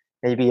maybe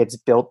it's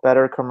built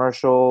better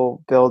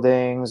commercial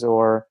buildings,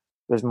 or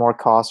there's more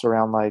costs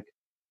around, like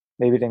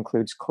maybe it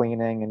includes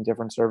cleaning and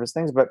different service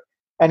things. But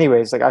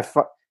anyways, like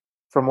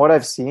from what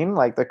I've seen,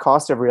 like the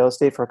cost of real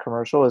estate for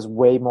commercial is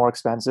way more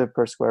expensive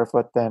per square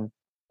foot than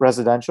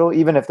residential,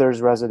 even if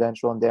there's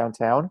residential in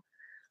downtown.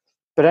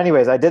 But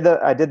anyways, I did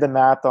the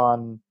math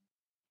on,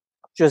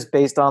 just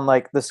based on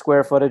like the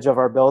square footage of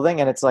our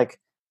building, and it's like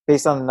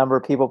based on the number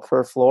of people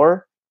per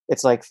floor,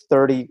 it's like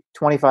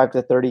 25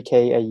 to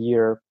 30K a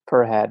year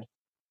per head,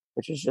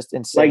 which is just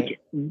insane.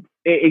 like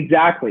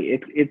exactly,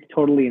 it's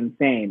totally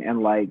insane.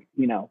 And like,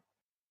 you know,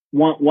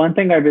 one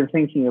thing I've been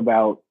thinking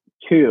about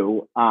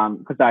too,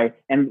 because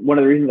and one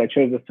of the reasons I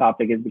chose this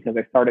topic is because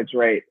I started to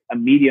write a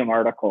Medium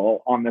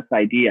article on this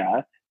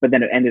idea, but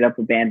then it ended up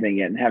abandoning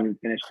it and haven't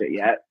finished it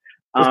yet.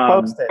 Just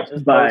post it. Just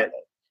post But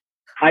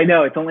I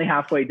know it's only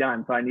halfway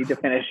done, so I need to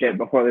finish it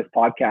before this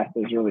podcast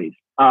is released.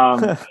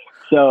 it.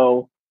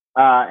 So,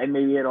 and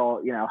maybe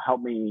it'll, you know,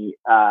 help me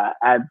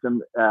add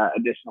some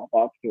additional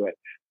thoughts to it.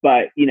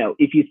 But, you know,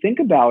 if you think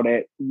about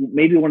it,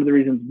 maybe one of the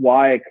reasons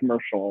why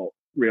commercial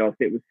real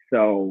estate was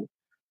so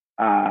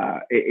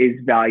is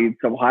valued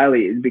so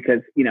highly is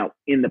because, you know,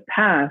 in the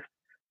past,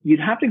 you'd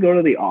have to go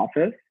to the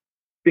office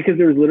because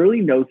there was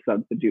literally no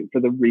substitute for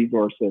the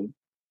resources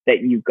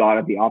that you got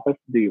at the office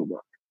to do your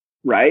work.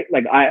 Right.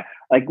 Like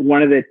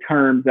one of the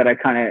terms that I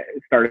kind of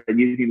started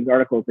using in these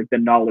articles, like the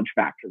knowledge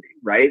factory.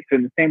 Right. So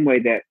in the same way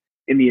that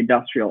in the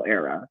industrial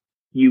era,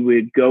 you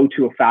would go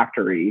to a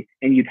factory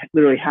and you'd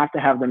literally have to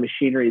have the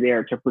machinery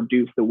there to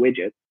produce the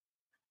widgets.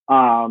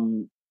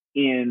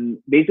 In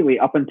basically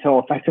up until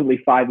effectively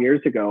 5 years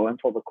ago,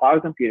 until the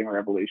cloud computing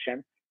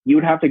revolution, you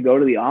would have to go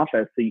to the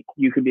office so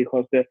you could be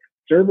close to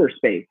server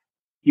space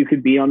you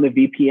could be on the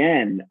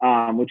VPN,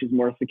 which is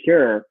more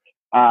secure.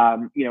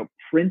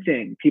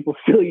 Printing, people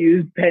still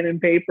use pen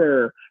and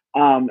paper,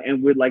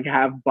 and would like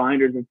have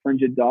binders of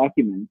printed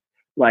documents.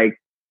 Like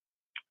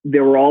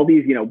there were all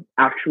these,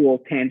 actual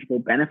tangible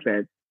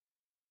benefits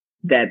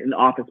that an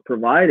office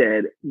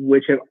provided,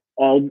 which have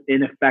all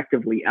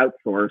ineffectively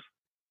outsourced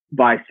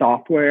by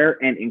software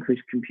and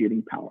increased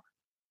computing power.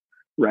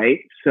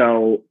 Right.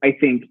 So I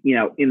think,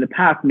 in the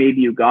past,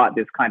 maybe you got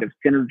this kind of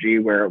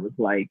synergy where it was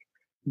like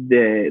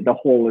the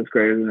whole is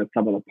greater than the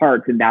sum of the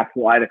parts. And that's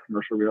why the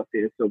commercial real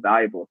estate is so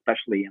valuable,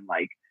 especially in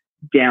like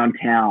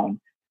downtown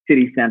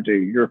city center.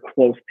 You're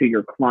close to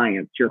your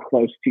clients, you're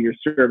close to your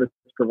service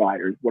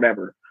providers,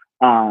 whatever.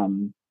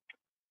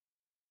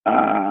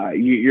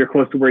 You're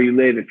close to where you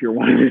live if you're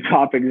one of the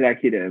top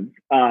executives.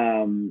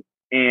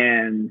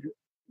 And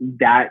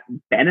that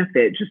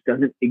benefit just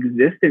doesn't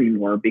exist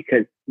anymore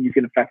because you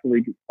can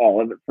effectively do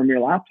all of it from your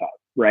laptop,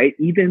 right?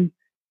 Even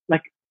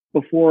like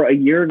before a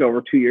year ago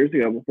or 2 years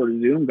ago, before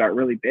Zoom got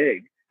really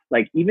big,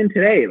 like even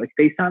today, like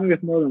FaceTiming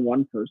with more than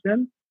one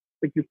person,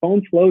 like your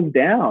phone slows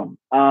down,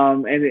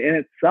 and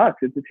it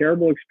sucks. It's a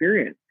terrible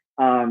experience.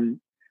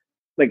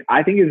 Like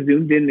I think if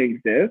Zoom didn't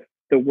exist,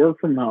 the work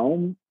from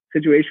home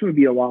situation would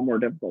be a lot more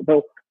difficult.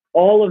 So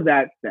all of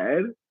that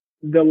said,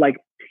 the like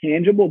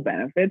tangible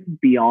benefits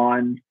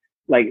beyond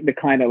like the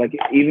kind of like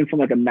even from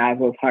like a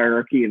Maslow's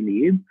hierarchy of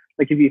needs,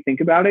 like if you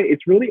think about it,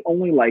 it's really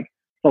only like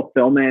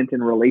fulfillment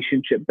and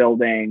relationship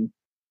building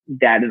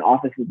that an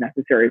office is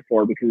necessary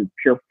for, because its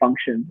pure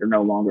functions are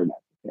no longer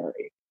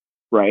necessary,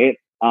 right?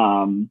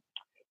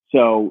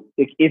 So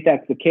if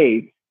that's the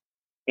case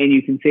and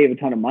you can save a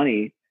ton of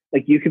money,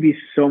 like you could be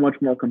so much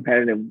more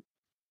competitive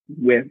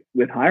with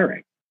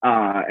hiring,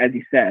 as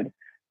you said.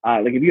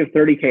 Like if you have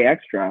 30K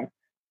extra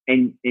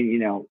and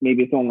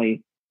maybe it's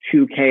only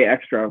 2K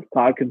extra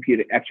cloud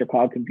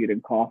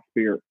computing costs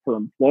per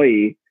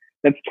employee,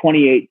 that's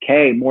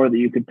 28K more that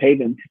you could pay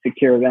them to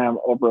secure them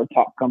over a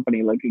top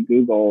company like a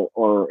Google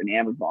or an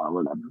Amazon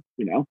or whatever.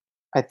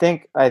 I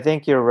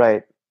think you're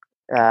right.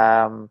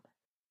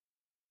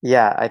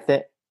 Yeah, I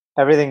think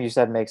everything you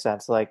said makes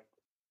sense. Like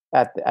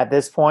at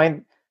this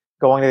point,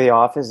 going to the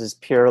office is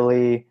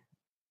purely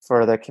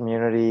for the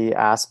community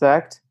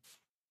aspect,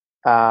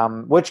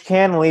 which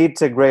can lead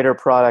to greater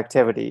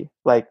productivity.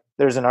 Like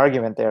there's an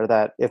argument there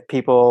that if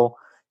people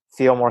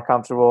feel more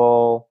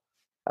comfortable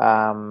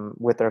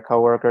with their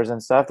coworkers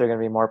and stuff, they're going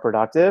to be more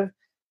productive.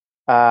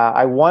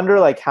 I wonder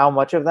like how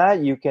much of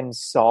that you can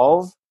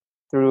solve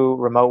through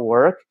remote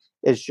work.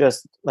 It's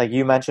just like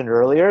you mentioned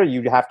earlier,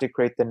 you'd have to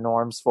create the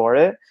norms for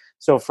it.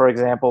 So for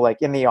example, like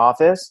in the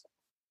office,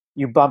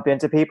 you bump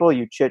into people,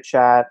 you chit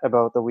chat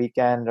about the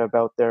weekend,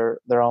 about their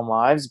own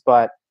lives,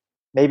 but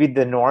maybe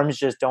the norms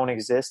just don't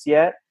exist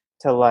yet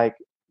to like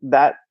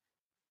that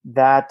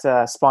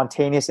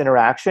spontaneous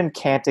interaction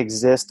can't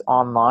exist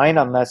online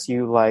unless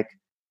you like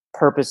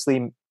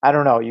purposely, I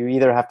don't know, you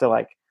either have to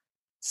like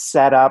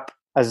set up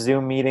a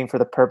Zoom meeting for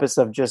the purpose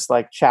of just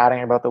like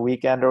chatting about the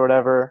weekend or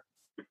whatever.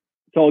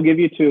 So I'll give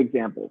you 2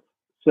 examples.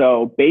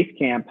 So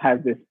Basecamp has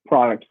this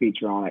product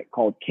feature on it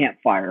called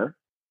Campfire,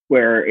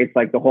 where it's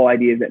like the whole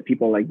idea is that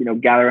people like,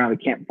 gather around the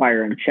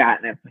campfire and chat,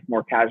 and it's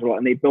more casual.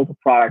 And they built a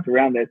product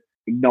around this,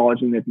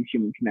 acknowledging that these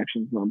human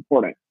connections are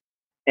important.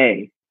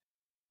 A.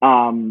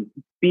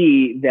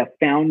 B, the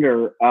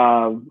founder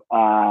of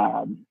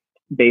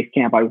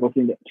Basecamp, I was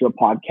listening to a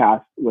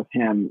podcast with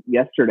him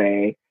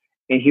yesterday,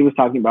 and he was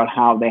talking about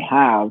how they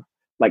have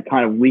like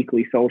kind of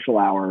weekly social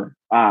hour,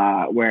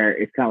 where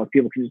it's kind of like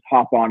people can just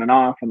hop on and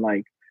off and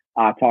like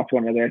talk to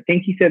one another. I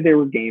think he said there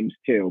were games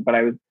too, but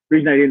the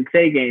reason I didn't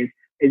say games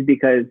is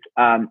because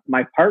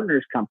my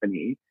partner's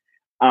company,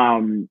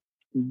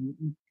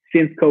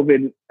 since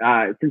the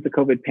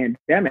COVID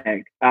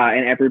pandemic,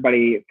 and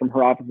everybody from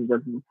her office is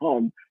working from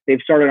home,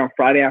 they've started on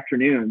Friday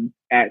afternoons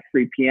at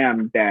 3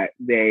 p.m. that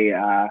they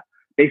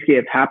basically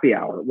have happy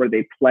hour where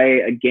they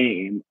play a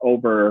game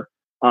over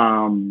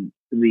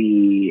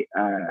the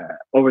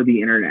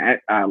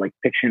internet, like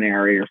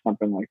Pictionary or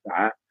something like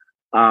that.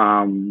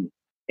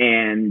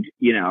 And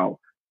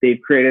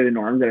they've created a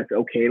norm that it's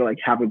okay to like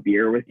have a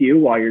beer with you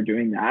while you're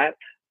doing that.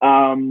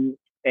 And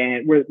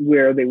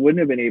where they wouldn't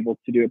have been able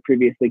to do it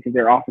previously because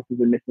their office is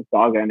in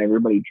Mississauga and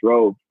everybody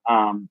drove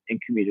and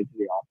commuted to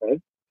the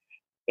office.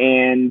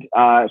 And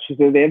she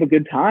said they have a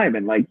good time,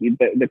 and like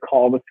the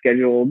call is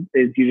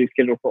usually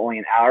scheduled for only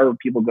an hour.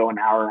 People go an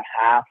hour and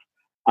a half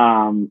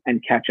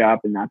and catch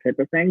up and that type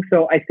of thing.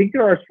 So I think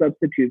there are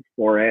substitutes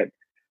for it,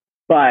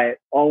 but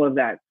all of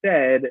that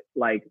said,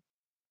 like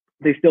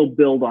they still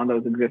build on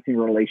those existing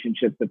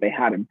relationships that they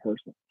had in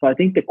person. So I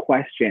think the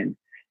question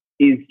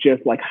is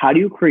just like, how do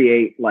you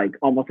create like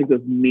almost like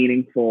those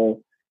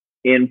meaningful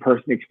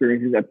in-person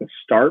experiences at the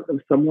start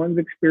of someone's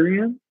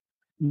experience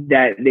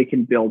that they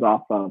can build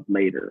off of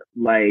later?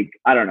 Like,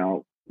 I don't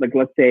know, like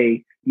let's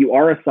say you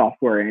are a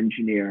software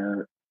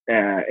engineer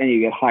and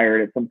you get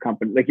hired at some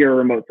company, like you're a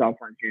remote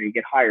software engineer, you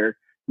get hired.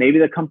 Maybe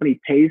the company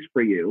pays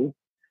for you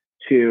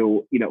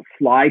to,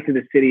 fly to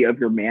the city of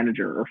your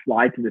manager or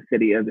fly to the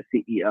city of the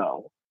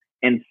CEO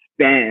and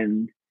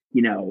spend,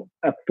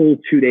 a full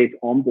 2 days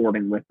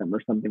onboarding with them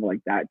or something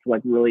like that to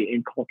like really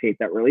inculcate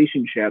that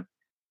relationship.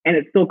 And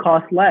it still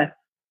costs less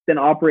than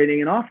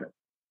operating an office.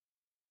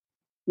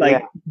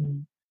 Like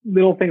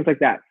little things like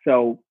that.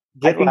 So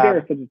I think there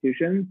are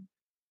substitutions.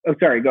 Oh,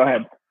 sorry, go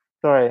ahead.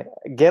 Sorry.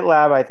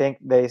 GitLab, I think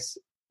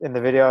in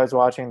the video I was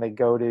watching, they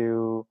go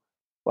to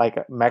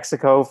like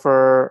Mexico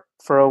for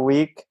a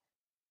week,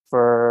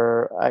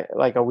 for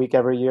like a week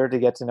every year to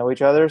get to know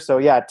each other. So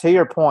yeah, to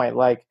your point,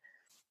 like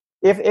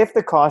if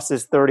the cost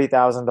is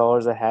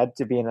 $30,000 a head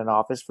to be in an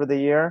office for the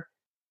year,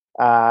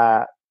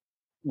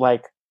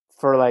 like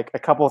for like a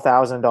couple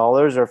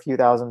 $1,000s or a few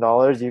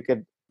 $1,000s,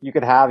 you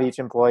could have each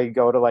employee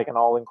go to like an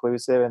all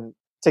inclusive and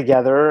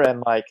together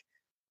and like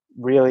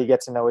really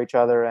get to know each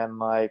other. And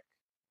like,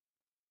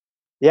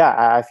 yeah,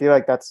 I feel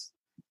like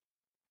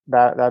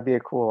that'd be a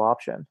cool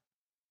option.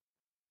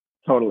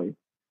 Totally.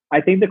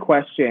 I think the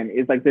question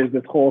is like, there's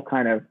this whole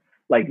kind of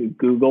like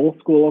Google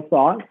school of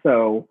thought.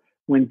 So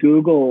when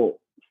Google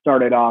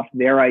started off,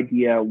 their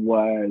idea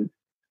was,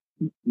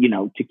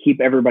 to keep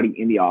everybody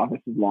in the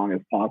office as long as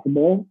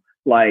possible.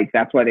 Like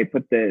that's why they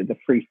put the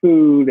free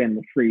food and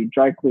the free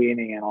dry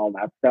cleaning and all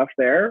that stuff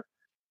there,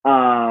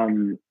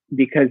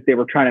 because they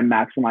were trying to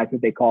maximize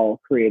what they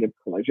call creative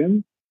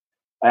collision.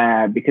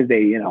 Because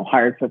they,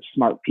 hired such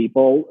smart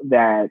people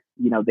that,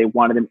 they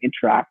wanted them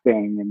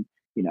interacting and,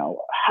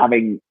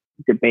 having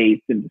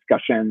debates and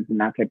discussions and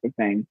that type of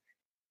thing.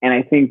 And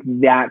I think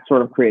that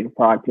sort of creative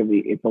productivity,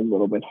 it's a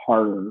little bit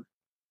harder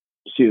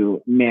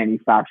to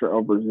manufacture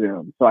over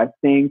Zoom. So I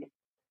think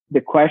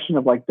the question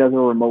of like, does a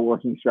remote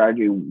working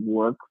strategy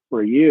work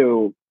for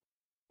you?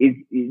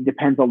 It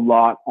depends a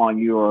lot on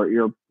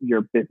your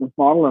business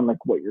model and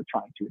like what you're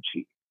trying to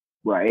achieve,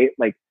 right?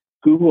 Like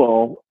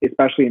Google,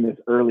 especially in this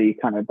early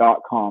kind of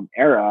 .com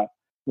era,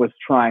 was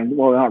trying,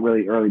 well, not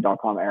really early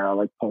 .com era,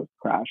 like post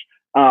crash.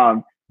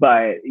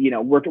 But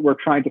we're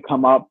trying to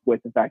come up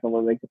with the fact that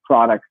we're like the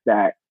products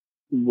that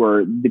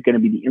were going to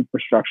be the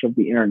infrastructure of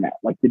the internet,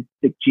 like the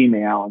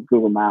Gmail and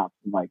Google Maps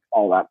and like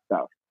all that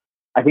stuff.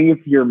 I think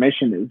if your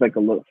mission is like a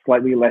little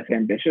slightly less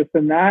ambitious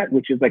than that,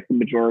 which is like the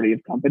majority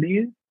of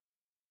companies,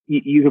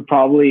 you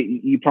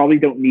probably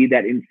don't need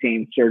that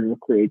insane surge of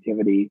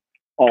creativity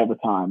all the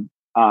time,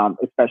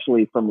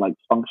 especially from like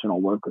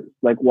functional workers.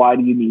 Like, why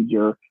do you need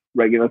your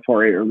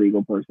regulatory or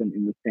legal person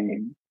in the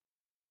same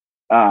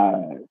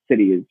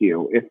city as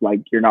you if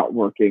like you're not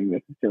working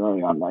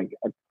necessarily on like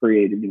a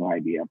creative new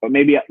idea? But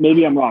maybe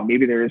I'm wrong.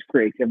 Maybe there is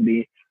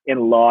creativity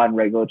in law and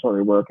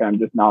regulatory work, and I'm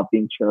just not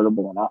being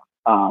charitable enough.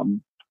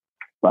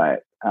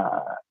 But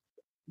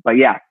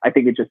yeah, I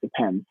think it just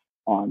depends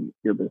on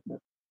your business.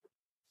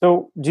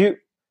 So do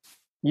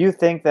you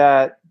think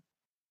that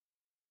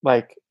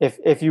like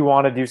if you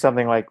want to do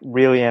something like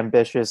really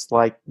ambitious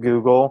like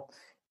Google,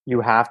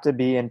 you have to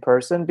be in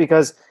person?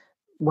 Because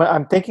when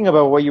I'm thinking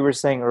about what you were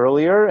saying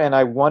earlier, and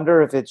I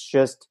wonder if it's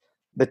just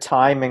the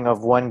timing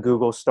of when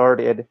Google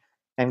started.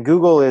 And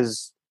Google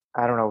is,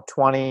 I don't know,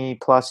 20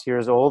 plus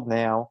years old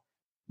now.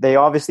 They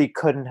obviously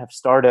couldn't have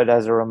started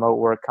as a remote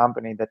work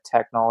company. The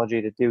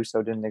technology to do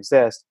so didn't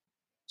exist.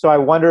 So I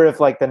wonder if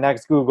like the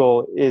next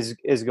Google is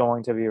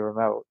going to be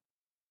remote.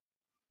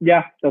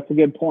 Yeah, that's a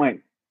good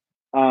point.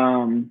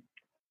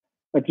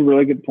 That's a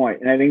really good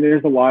point. And I think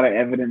there's a lot of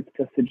evidence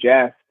to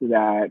suggest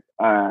that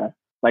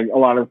like a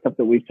lot of stuff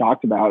that we've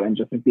talked about and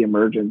just like the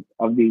emergence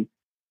of these,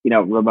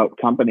 remote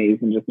companies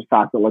and just the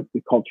fact that like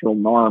the cultural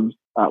norms,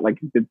 like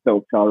it's been so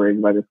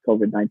accelerated by this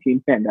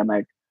COVID-19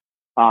 pandemic,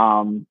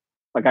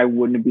 like I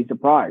wouldn't be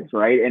surprised,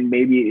 right? And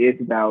maybe it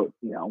is about,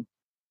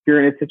 if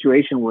you're in a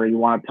situation where you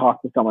want to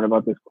talk to someone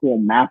about this cool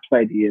maps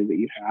idea that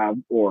you have,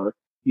 or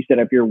you set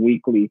up your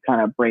weekly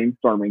kind of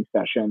brainstorming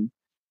session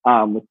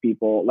with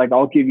people. Like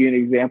I'll give you an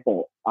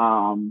example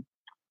from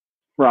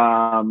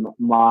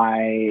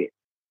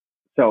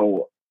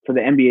for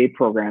the MBA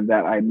program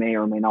that I may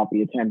or may not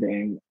be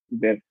attending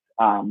this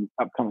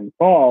upcoming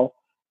fall,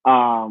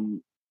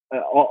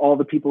 all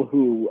the people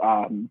who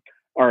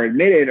are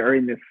admitted are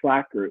in this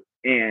Slack group,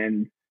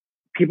 and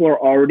people are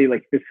already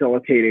like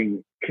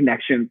facilitating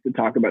connections to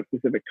talk about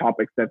specific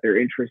topics that they're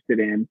interested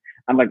in.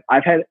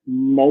 I've had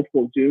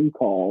multiple Zoom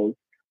calls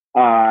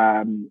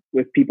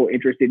with people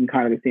interested in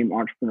kind of the same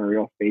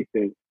entrepreneurial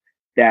spaces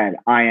that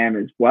I am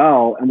as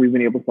well. And we've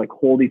been able to like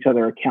hold each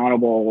other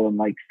accountable and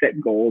like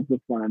set goals with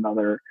one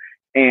another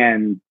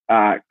and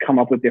come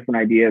up with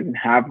different ideas and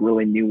have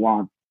really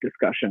nuanced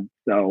discussions.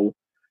 So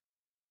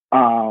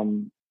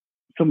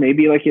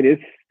maybe like it is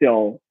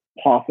still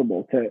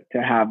possible to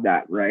have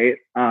that, right?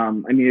 I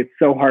mean, it's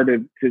so hard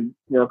to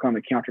work on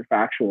the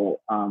counterfactual.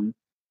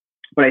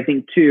 But I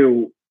think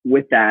too,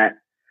 with that,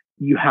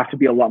 you have to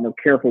be a lot more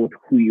careful with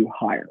who you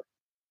hire,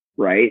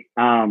 right?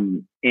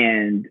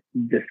 And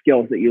the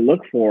skills that you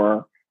look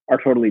for are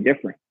totally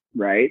different,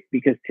 right?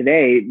 Because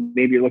today,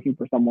 maybe you're looking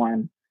for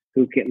someone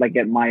who can, like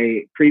at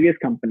my previous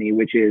company,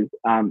 which is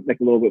like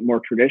a little bit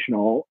more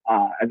traditional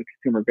as a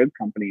consumer goods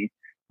company.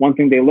 One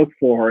thing they look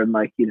for in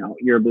like,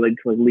 your ability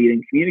to like lead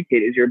and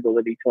communicate is your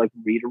ability to like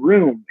read a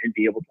room and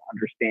be able to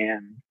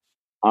understand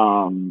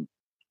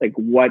like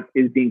what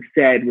is being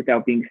said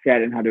without being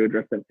said and how to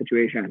address that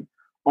situation.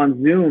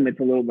 On Zoom, it's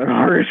a little bit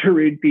harder to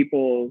read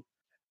people's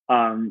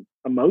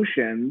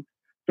emotions.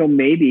 So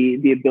maybe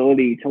the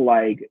ability to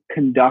like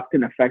conduct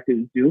an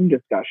effective Zoom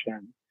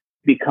discussion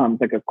becomes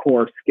like a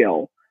core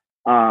skill.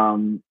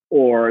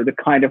 Or the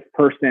kind of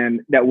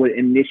person that would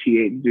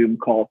initiate Zoom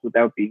calls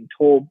without being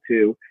told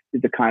to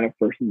is the kind of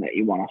person that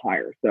you want to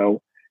hire.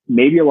 So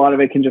maybe a lot of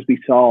it can just be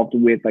solved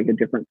with like a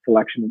different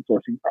selection and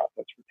sourcing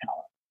process for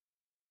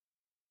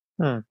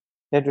Hmm.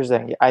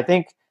 Interesting. I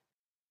think,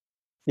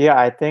 yeah,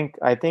 I think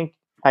I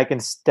can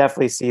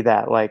definitely see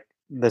that, like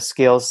the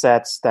skill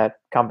sets that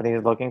companies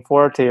are looking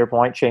for, to your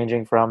point,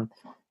 changing from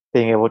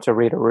being able to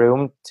read a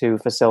room to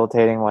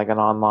facilitating like an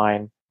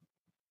online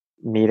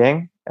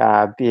meeting,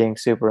 being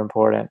super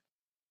important.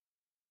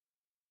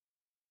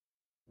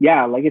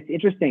 Yeah, like it's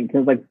interesting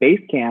because like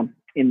Basecamp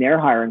in their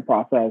hiring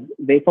process,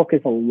 they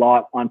focus a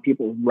lot on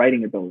people's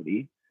writing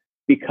ability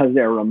because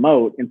they're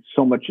remote and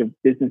so much of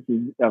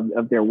businesses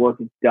of their work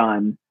is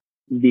done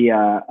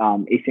via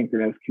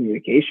asynchronous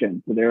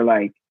communication. So they're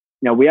like,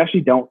 we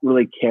actually don't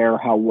really care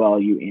how well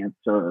you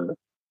answer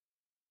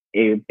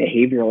a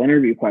behavioral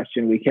interview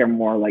question. We care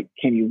more like,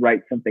 can you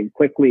write something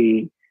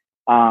quickly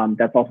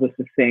that's also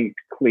succinct,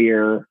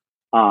 clear,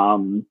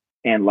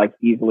 and like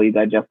easily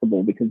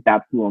digestible, because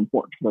that's more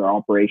important for their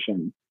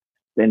operations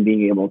than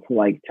being able to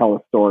like tell a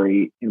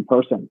story in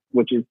person,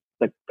 which is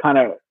like kind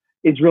of,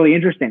 it's really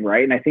interesting,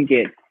 right? And I think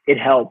it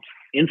helps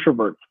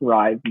introverts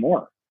thrive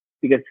more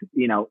because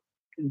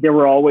there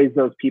were always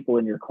those people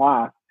in your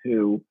class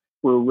who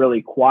were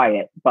really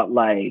quiet, but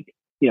like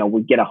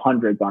would get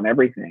 100s on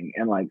everything.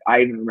 And like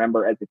I even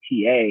remember as a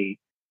TA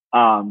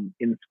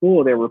in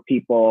school, there were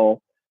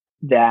people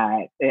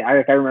that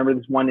I remember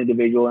this one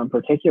individual in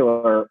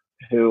particular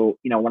who,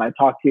 when I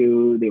talked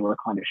to, they were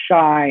kind of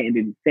shy and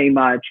didn't say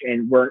much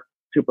and weren't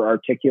super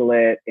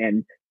articulate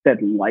and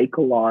said like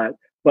a lot,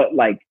 but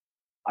like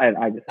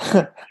I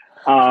just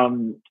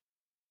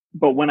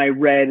but when I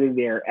read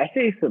their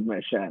essay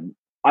submission,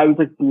 I was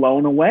like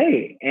blown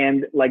away,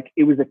 and like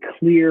it was a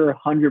clear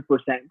 100%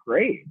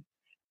 grade.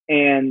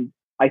 And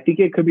I think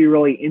it could be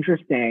really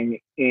interesting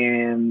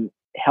in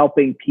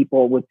helping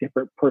people with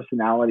different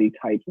personality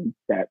types and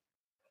sets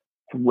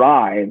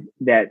thrive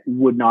that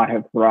would not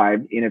have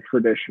thrived in a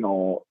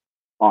traditional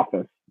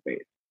office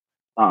space.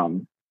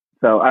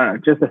 So I don't know,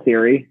 just a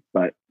theory,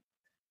 but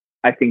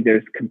I think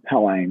there's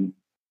compelling,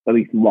 at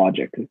least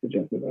logic to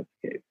suggest that that's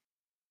the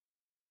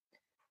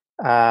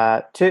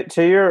case.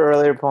 To your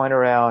earlier point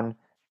around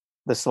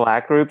the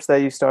Slack groups that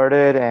you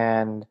started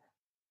and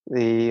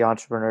the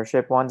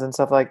entrepreneurship ones and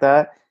stuff like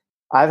that,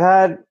 I've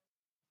had,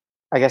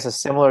 I guess, a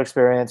similar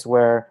experience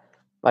where,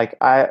 like,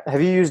 have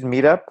you used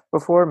Meetup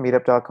before?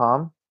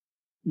 Meetup.com?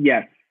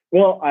 Yes.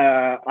 Well,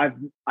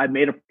 I've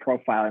made a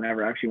profile. I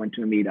never actually went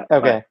to a meetup.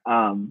 Okay.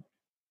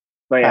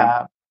 But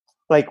yeah.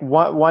 Like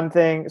one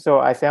thing, so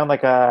I found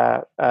like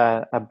a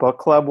book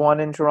club one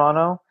in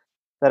Toronto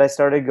that I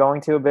started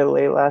going to a bit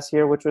late last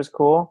year, which was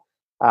cool.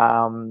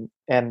 And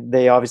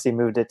they obviously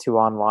moved it to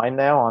online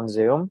now on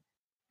Zoom.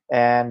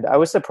 And I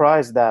was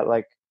surprised that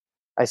like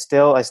I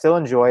still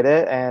enjoyed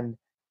it, and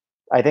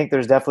I think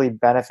there's definitely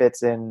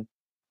benefits in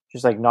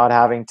just like not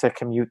having to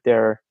commute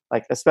there,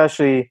 like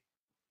especially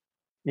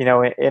in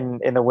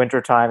the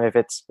winter time, if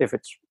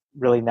it's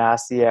really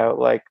nasty out,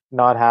 like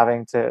not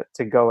having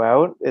to go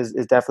out is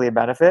definitely a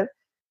benefit.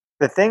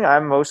 The thing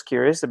I'm most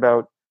curious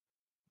about,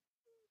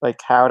 like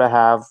how to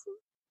have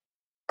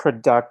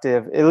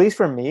productive, at least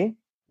for me,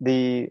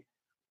 the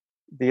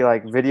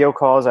like video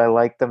calls I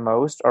like the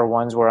most are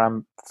ones where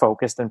I'm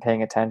focused and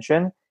paying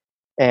attention.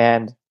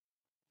 And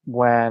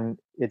when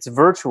it's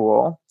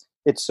virtual,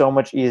 it's so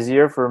much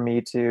easier for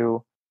me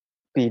to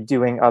be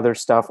doing other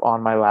stuff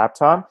on my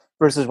laptop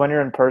versus when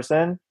you're in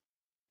person,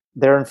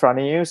 they're in front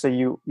of you, so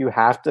you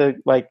have to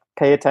like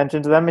pay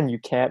attention to them and you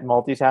can't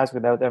multitask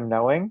without them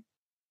knowing.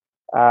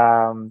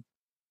 um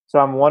so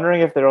I'm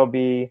wondering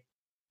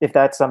if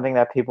that's something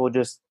that people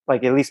just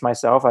like, at least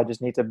myself, I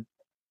just need to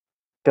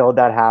build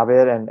that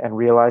habit and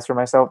realize for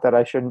myself that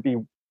I shouldn't be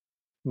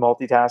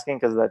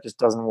multitasking because that just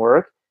doesn't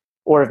work,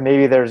 or if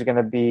maybe there's going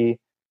to be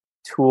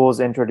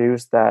tools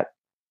introduced that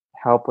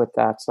help with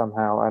that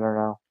somehow. I don't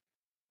know.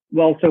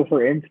 Well, so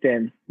for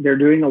instance, they're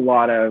doing a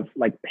lot of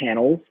like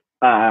panels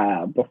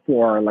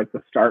before like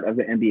the start of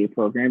the MBA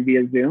program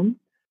via Zoom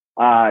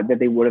that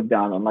they would have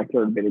done on like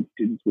their admitted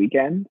students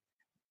weekend.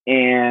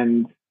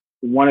 And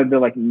one of the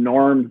like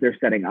norms they're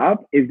setting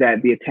up is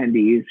that the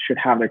attendees should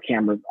have their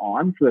cameras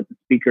on so that the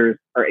speakers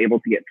are able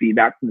to get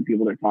feedback from the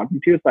people they're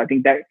talking to. So I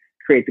think that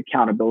creates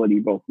accountability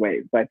both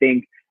ways. But I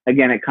think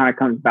again, it kind of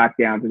comes back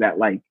down to that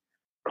like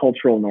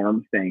cultural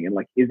norms thing, and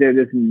like, is there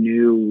this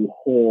new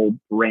whole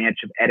branch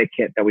of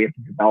etiquette that we have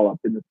to develop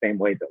in the same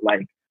way that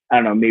like, I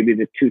don't know, maybe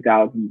the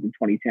 2000s and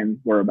 2010s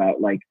were about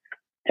like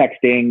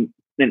texting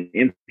and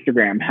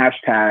Instagram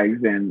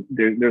hashtags, and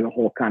there's a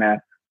whole kind of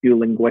new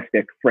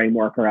linguistic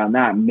framework around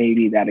that.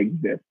 Maybe that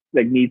exists,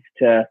 that needs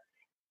to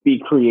be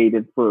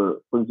created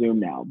for Zoom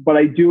now. But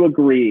I do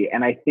agree,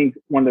 and I think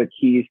one of the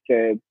keys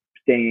to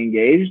staying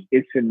engaged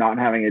is to not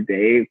having a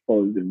day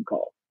full of Zoom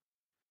calls.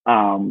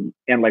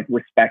 And like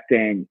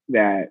respecting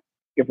that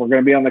if we're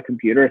going to be on the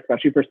computer,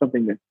 especially for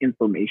something that's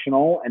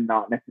informational and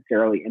not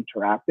necessarily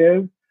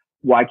interactive,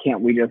 why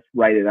can't we just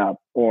write it up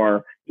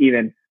or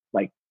even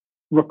like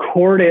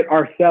record it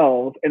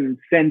ourselves and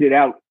send it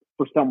out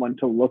for someone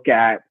to look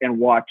at and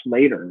watch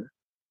later?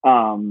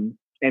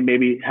 And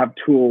maybe have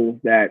tools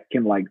that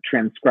can like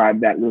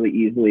transcribe that really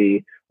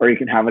easily, or you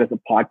can have it as a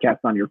podcast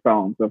on your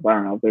phone. So if I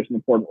don't know, if there's an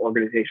important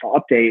organizational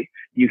update,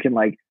 you can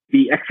like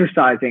be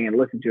exercising and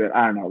listen to it.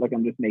 I don't know, like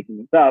I'm just making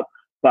this up,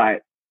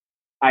 but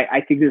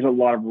I think there's a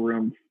lot of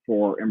room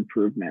for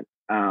improvement.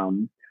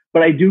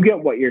 But I do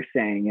get what you're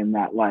saying in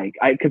that, like,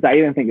 because I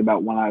even think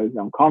about when I was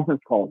on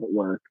conference calls at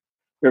work,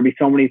 there'd be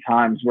so many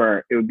times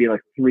where it would be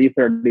like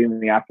 3:30 in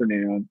the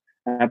afternoon,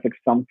 and that's like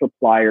some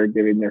supplier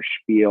giving their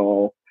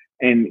spiel,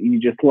 and you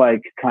just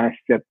like kind of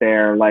sit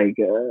there like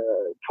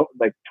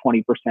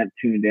 20%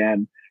 tuned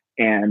in,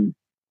 and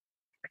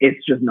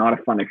it's just not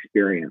a fun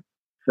experience.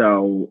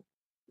 So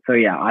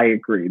yeah, I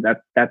agree.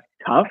 That's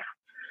tough.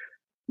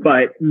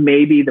 But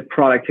maybe the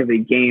productivity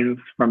gains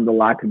from the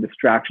lack of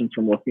distractions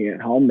from working at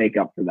home make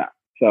up for that.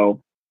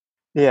 So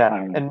yeah,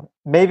 and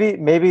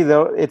maybe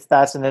though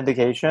that's an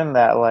indication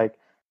that like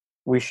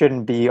we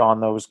shouldn't be on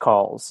those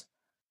calls.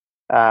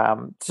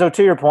 So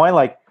to your point,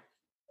 like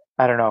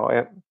I don't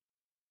know,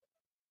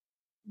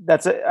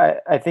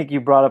 I think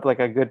you brought up like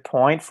a good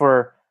point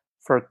for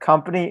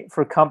company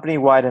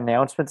wide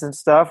announcements and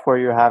stuff where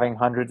you're having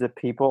hundreds of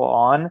people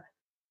on.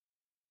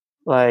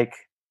 Like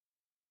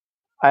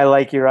I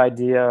like your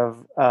idea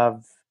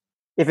of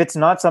if it's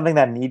not something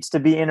that needs to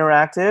be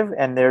interactive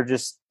and they're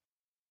just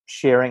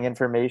sharing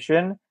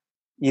information,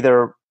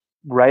 either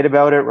write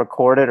about it,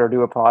 record it, or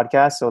do a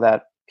podcast so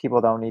that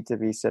people don't need to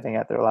be sitting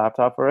at their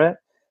laptop for it.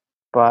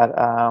 But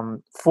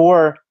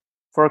for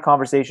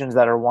conversations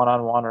that are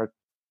one-on-one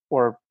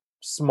or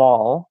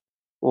small,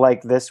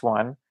 like this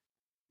one,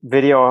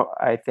 video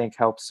I think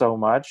helps so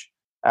much.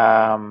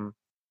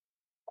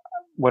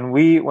 When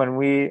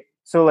we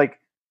so like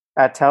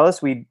at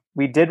TELUS,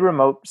 we did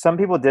remote. Some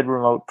people did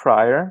remote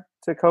prior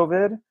to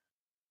COVID,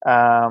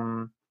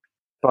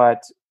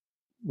 but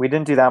we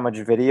didn't do that much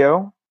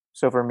video.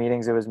 So for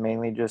meetings, it was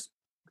mainly just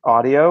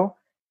audio.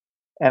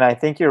 And I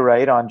think you're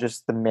right on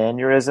just the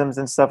mannerisms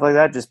and stuff like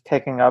that. Just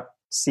picking up,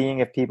 seeing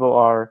if people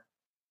are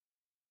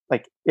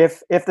like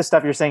if the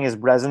stuff you're saying is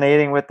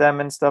resonating with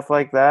them and stuff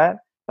like that.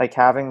 Like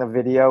having the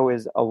video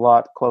is a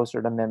lot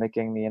closer to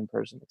mimicking the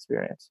in-person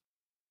experience.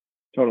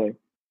 Totally.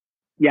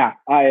 Yeah,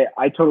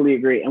 I totally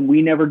agree. And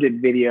we never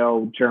did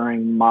video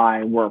during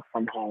my work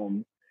from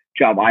home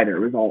job either.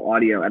 It was all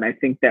audio. And I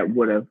think that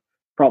would have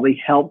probably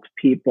helped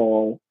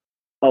people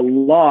a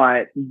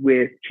lot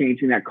with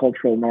changing that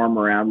cultural norm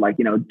around like,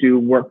 do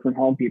work from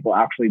home people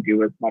actually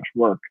do as much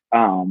work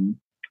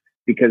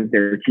because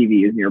their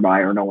TV is nearby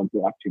or no one's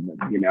watching them,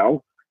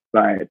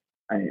 But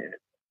I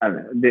don't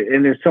know.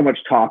 And there's so much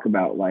talk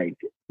about like,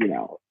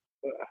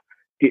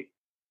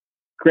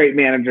 great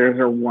managers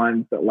are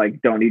ones that like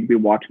don't need to be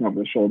watching over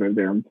the shoulder of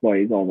their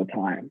employees all the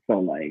time. So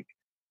like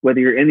whether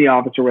you're in the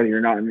office or whether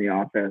you're not in the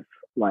office,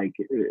 like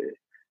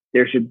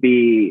there should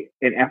be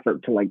an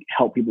effort to like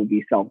help people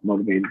be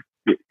self-motivated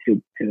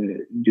to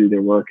do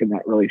their work, and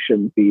that really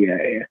shouldn't be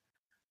an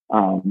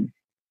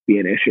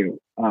issue.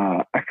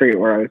 I forget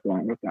where I was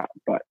going with that,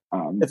 but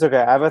it's okay.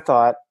 I have a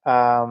thought.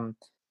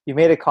 You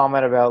made a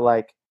comment about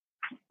like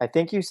I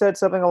think you said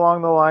something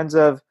along the lines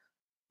of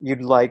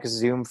you'd like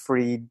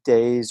Zoom-free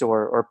days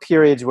or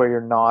periods where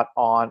you're not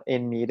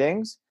in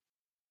meetings.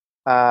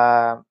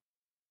 Because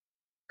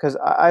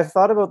I've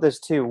thought about this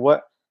too.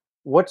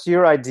 What's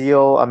your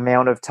ideal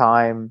amount of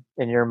time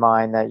in your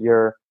mind that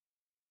you're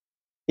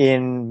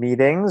in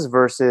meetings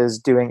versus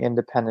doing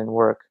independent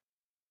work?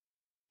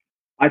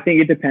 I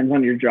think it depends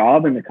on your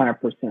job and the kind of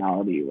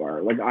personality you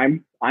are. Like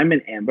I'm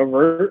an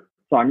ambivert,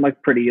 so I'm like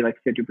pretty like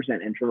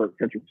 50% introvert,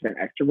 50%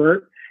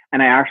 extrovert.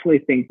 And I actually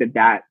think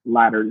that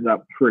ladders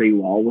up pretty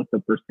well with the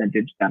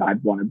percentage that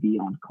I'd want to be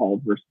on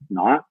calls versus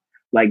not.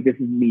 Like this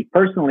is me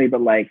personally,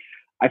 but like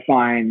I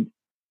find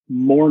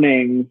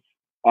mornings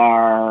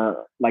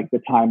are like the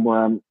time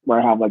where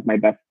I have like my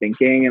best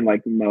thinking and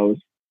like the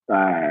most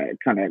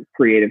kind of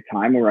creative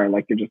time where I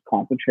like to just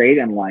concentrate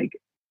and like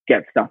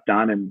get stuff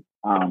done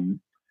and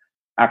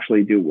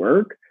actually do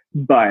work.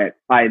 But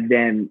I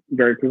then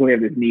very quickly have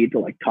this need to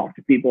like talk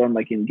to people and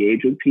like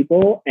engage with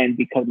people. And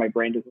because my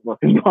brain doesn't work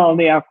as well in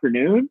the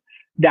afternoon,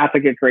 that's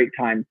like a great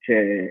time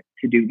to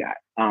do that.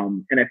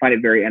 And I find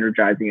it very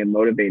energizing and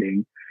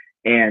motivating.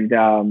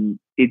 And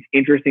it's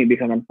interesting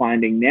because I'm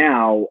finding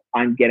now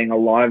I'm getting a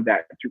lot of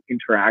that through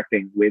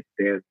interacting with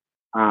this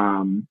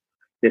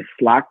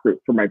Slack group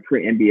for my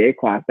pre-MBA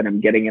class that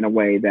I'm getting in a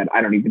way that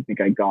I don't even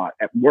think I got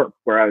at work,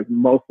 where I was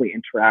mostly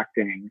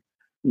interacting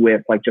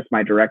with like just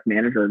my direct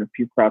manager and a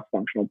few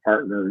cross-functional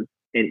partners.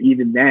 And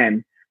even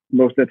then,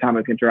 most of the time I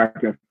was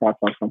interacting with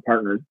cross-functional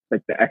partners,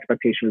 like the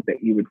expectation was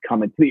that you would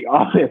come into the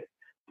office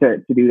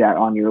to do that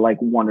on your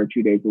like 1 or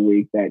 2 days a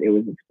week, that it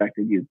was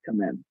expected you'd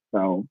come in.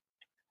 So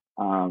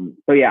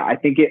So yeah, I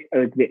think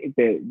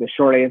the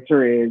short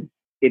answer is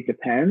it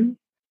depends.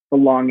 The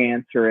long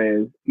answer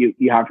is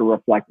you have to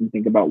reflect and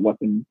think about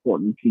what's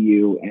important to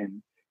you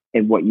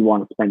and what you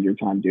want to spend your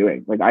time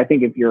doing. Like I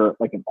think if you're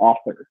like an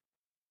author,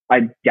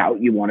 I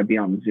doubt you want to be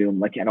on Zoom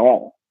like at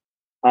all.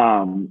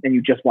 And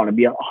you just want to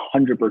be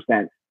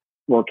 100%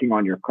 working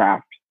on your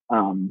craft.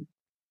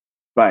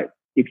 But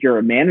if you're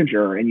a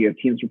manager and you have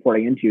teams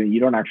reporting into you and you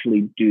don't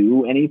actually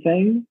do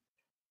anything,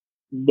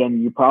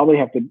 then you probably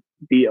have to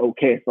be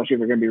okay, especially if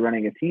you're going to be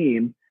running a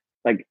team,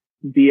 like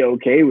be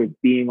okay with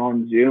being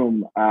on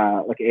Zoom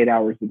like 8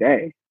 hours a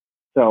day.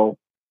 So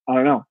I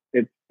don't know.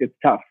 It's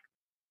tough.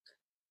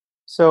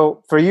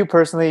 So for you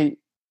personally,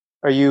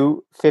 are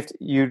you 50,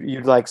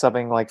 you'd like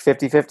something like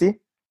 50-50?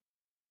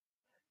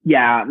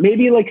 Yeah,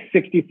 maybe like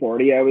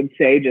 60-40, I would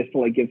say, just to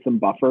like give some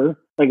buffer.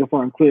 Like if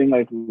we're including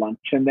like lunch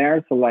in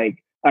there. So like,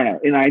 I don't know,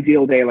 in an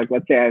ideal day, like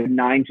let's say I have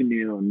 9 to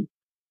noon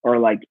or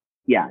like,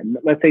 yeah,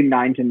 let's say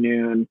 9 to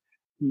noon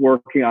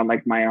working on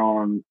like my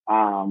own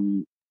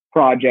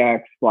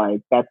projects.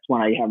 Like that's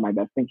when I have my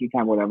best thinking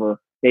time, whatever,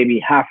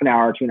 maybe half an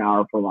hour to an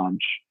hour for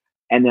lunch.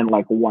 And then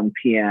like 1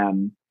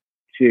 p.m.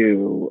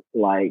 to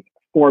like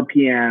 4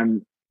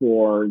 p.m.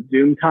 for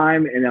Zoom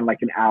time. And then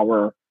like an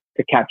hour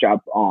to catch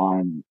up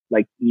on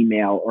like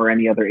email or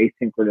any other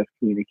asynchronous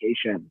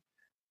communication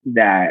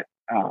that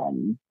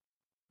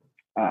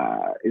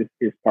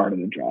is part of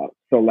the job.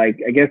 So like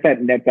I guess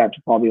that nets out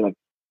to probably like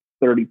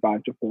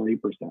 35 to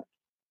 40%.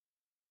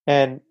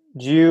 And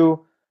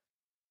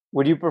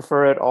would you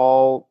prefer it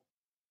all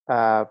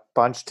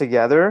bunched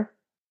together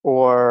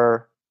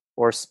or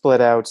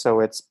split out so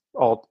it's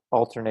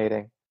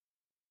alternating?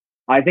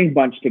 I think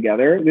bunched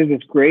together. There's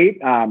this great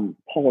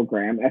Paul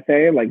Graham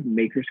essay, like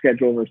maker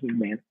schedule versus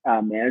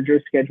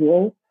manager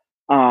schedule,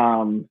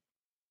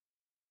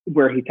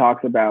 where he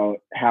talks about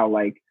how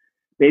like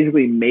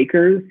basically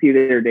makers see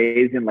their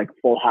days in like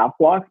full half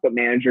blocks, but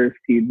managers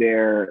see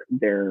their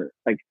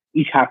like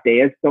each half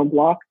day as its own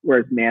block,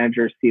 whereas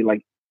managers see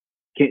like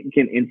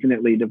can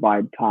infinitely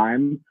divide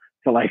time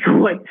to like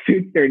what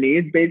suits their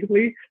needs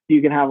basically. So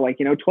you can have like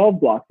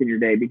 12 blocks in your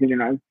day because you're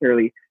not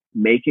necessarily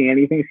making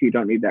anything, so you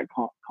don't need that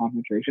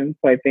concentration.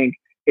 So I think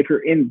if you're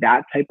in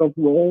that type of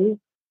role,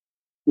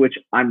 which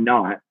I'm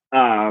not,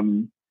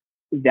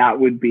 that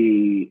would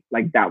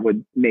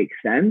make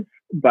sense.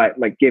 But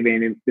like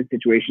given the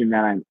situation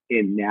that I'm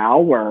in now,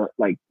 where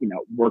like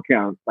working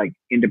on like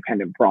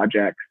independent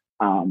projects,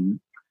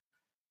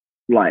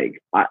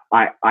 like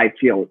I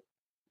feel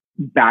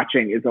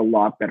batching is a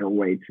lot better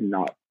way to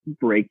not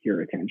break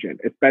your attention,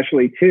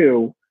 especially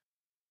too.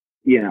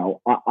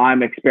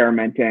 I'm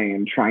experimenting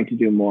and trying to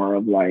do more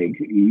of like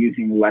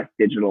using less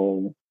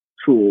digital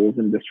tools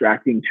and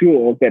distracting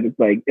tools, that it's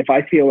like if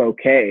I feel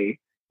okay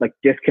like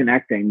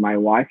disconnecting my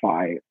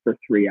Wi-Fi for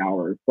 3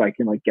 hours so I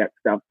can like get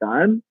stuff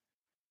done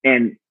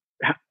and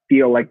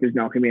feel like there's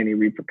not going to be any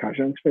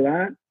repercussions for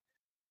that,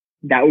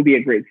 that would be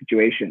a great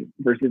situation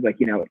versus like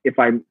if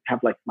I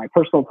have like my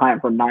personal time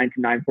from 9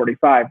 to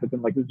 9:45, but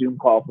then like a Zoom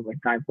call from like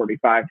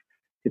 9:45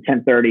 to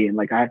 10:30, and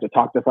like I have to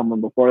talk to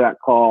someone before that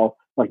call,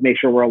 like make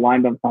sure we're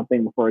aligned on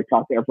something before I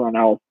talk to everyone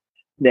else,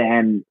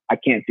 then I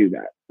can't do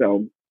that.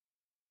 So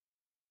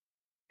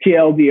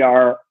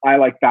TLDR, I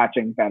like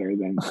batching better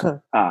than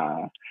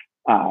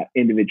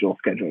individual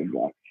scheduling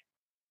blocks.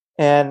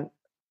 And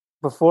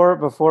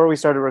before we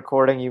started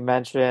recording, you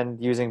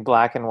mentioned using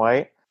black and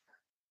white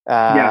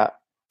to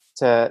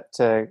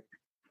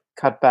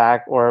cut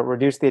back or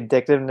reduce the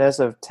addictiveness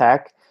of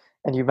tech.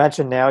 And you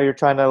mentioned now you're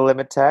trying to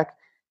limit tech.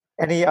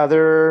 Any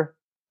other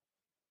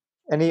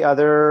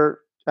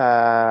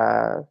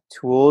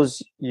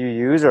tools you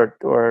use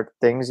or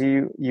things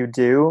you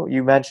do?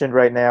 You mentioned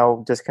right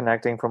now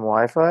disconnecting from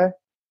Wi-Fi.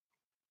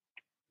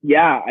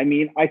 Yeah, I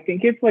mean, I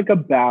think it's like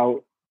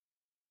about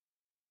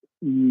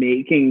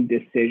making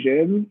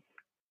decisions,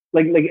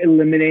 like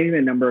eliminating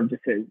the number of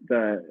decisions,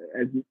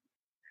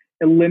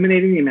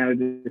 eliminating the amount of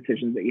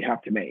decisions that you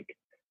have to make.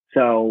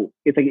 So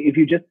it's like if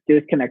you just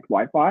disconnect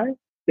Wi-Fi,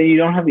 then you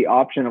don't have the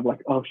option of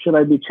like, oh, should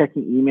I be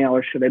checking email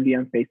or should I be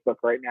on Facebook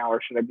right now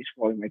or should I be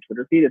scrolling my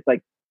Twitter feed? It's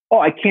like, oh,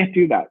 I can't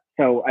do that.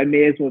 So I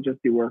may as well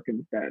just do work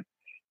instead.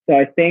 So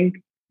I think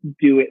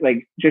do it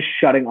like just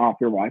shutting off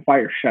your Wi-Fi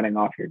or shutting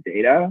off your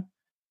data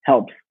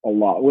helps a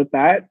lot with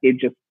that. It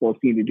just forces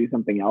you to do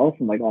something else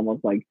and like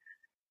almost like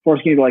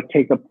forcing you to like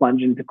take a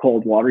plunge into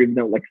cold water, even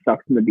though it like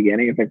sucks in the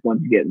beginning. It's like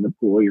once you get in the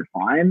pool, you're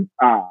fine.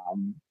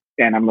 And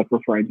I'm like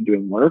referring to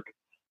doing work.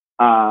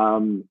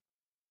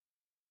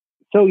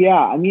 So yeah,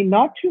 I mean,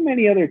 not too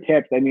many other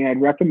tips. I mean,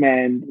 I'd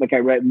recommend, like I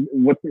read,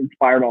 what's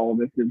inspired all of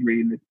this is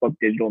reading this book,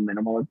 Digital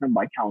Minimalism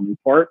by Cal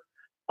Newport,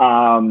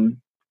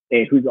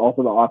 who's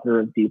also the author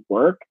of Deep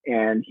Work.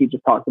 And he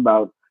just talks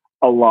about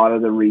a lot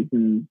of the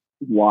reasons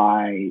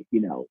why,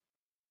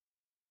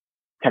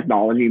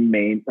 technology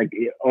like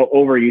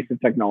overuse of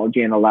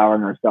technology and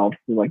allowing ourselves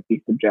to like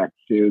be subject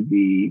to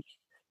the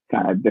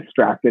kind of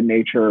distracted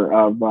nature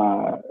of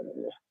all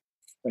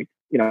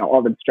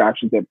the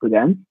distractions it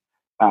presents.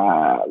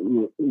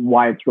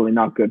 Why it's really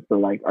not good for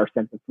like our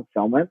sense of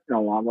fulfillment in the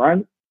long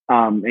run.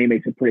 And he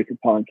makes a pretty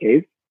compelling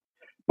case.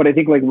 But I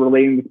think like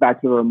relating this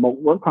back to the remote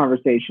work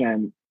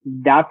conversation,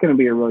 that's going to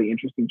be a really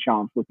interesting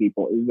challenge for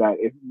people is that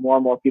if more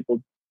and more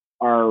people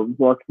are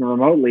working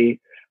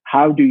remotely,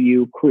 how do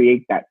you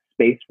create that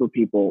space for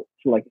people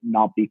to like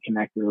not be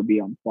connected or be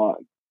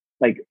unplugged?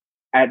 Like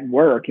at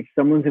work, if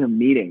someone's in a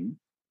meeting,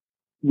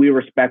 we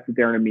respect that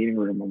they're in a meeting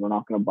room and we're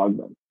not going to bug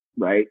them,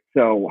 right?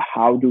 So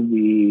how do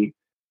we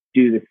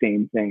do the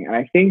same thing? And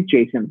I think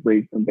Jason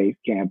Fried from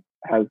Basecamp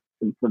has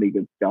some pretty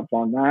good stuff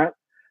on that.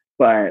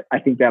 But I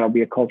think that'll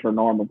be a cultural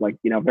norm of like,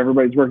 if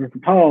everybody's working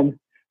from home,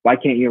 why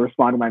can't you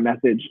respond to my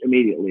message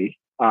immediately?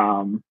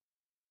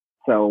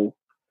 So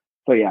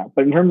yeah.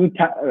 But in terms of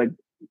like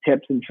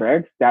tips and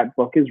tricks, that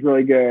book is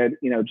really good.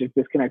 Just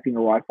disconnecting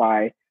your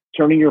Wi-Fi,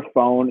 turning your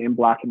phone in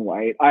black and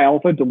white. I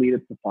also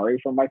deleted Safari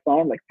from my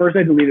phone. Like first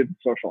I deleted the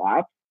social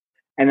apps,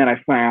 and then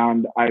I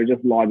found I was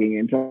just logging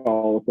into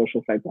all the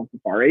social sites on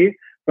Safari.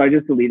 So I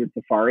just deleted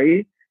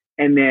Safari.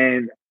 And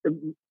then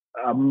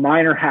a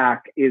minor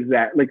hack is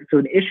that so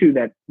an issue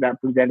that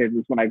presented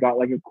was when I got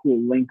like a cool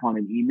link on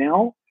an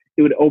email,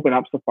 it would open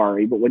up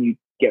Safari, but when you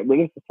get rid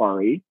of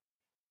Safari,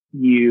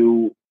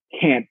 you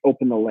can't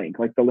open the link.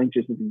 Like the link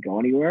just doesn't go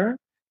anywhere.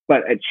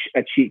 But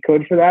a cheat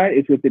code for that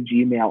is with the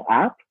Gmail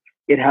app.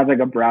 It has like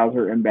a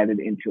browser embedded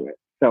into it.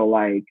 So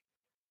like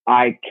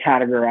I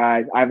have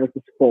like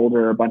this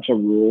folder, a bunch of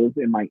rules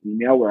in my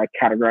email where I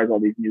categorize all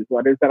these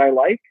newsletters that I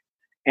like.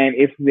 And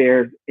if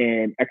there's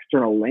an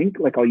external link,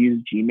 like I'll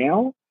use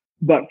Gmail,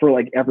 but for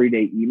like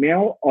everyday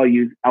email, I'll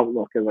use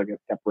Outlook as like a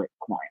separate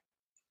client.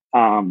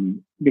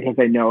 Because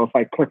I know if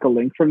I click a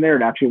link from there,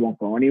 it actually won't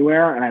go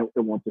anywhere and it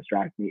won't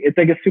distract me. It's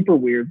like a super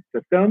weird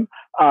system,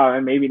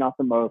 and maybe not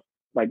the most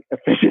like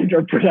efficient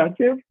or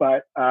productive,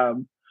 but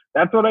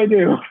that's what I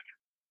do.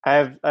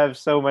 I have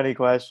so many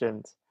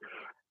questions.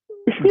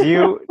 Do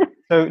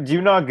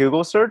you not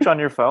Google search on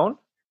your phone?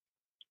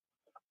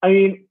 I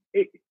mean,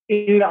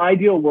 in an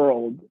ideal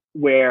world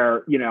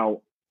where,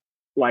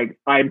 like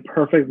I'm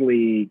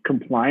perfectly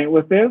compliant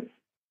with this,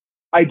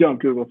 I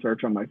don't Google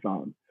search on my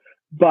phone.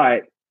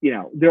 But,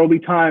 there will be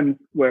times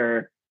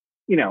where,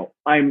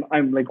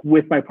 I'm like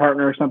with my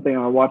partner or something,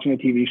 and I'm watching a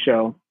TV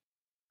show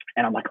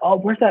and I'm like, oh,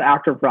 where's that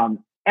actor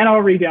from? And I'll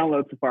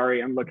re-download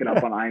Safari and look it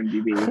up on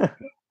IMDb.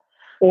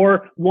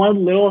 Or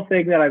one little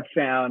thing that I've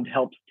found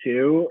helps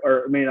too,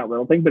 or maybe not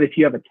little thing, but if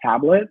you have a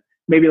tablet,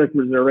 maybe like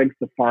reserving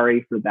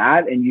Safari for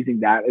that and using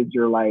that as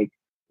your like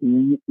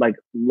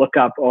look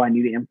up, oh, I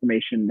need the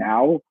information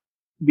now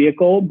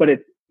vehicle, but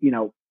it's,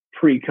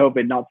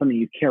 pre-COVID, not something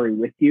you carry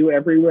with you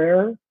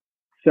everywhere.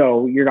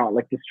 So you're not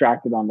like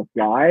distracted on the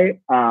fly.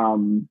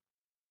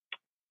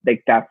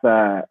 Like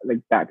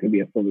that could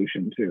be a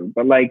solution too.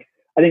 But like,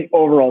 I think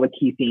overall the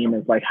key theme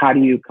is like, how do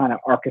you kind of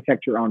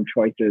architect your own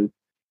choices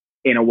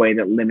in a way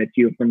that limits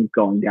you from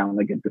going down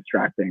like a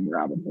distracting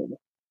rabbit hole?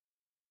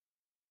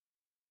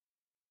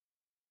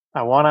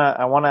 I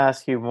wanna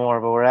ask you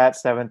more, but we're at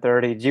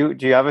 7:30.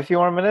 Do you have a few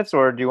more minutes,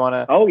 or do you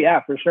wanna? Oh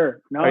yeah, for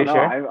sure. No, Are you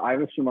sure? I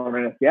have a few more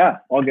minutes. Yeah,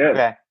 all good.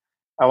 Okay.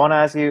 I want to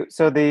ask you.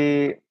 So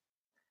the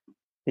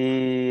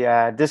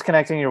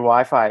disconnecting your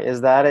Wi-Fi,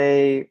 is that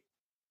do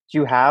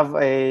you have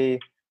a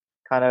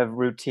kind of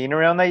routine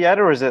around that yet,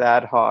 or is it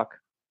ad hoc?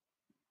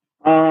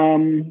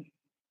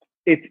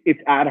 It's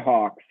ad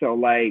hoc. So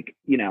like,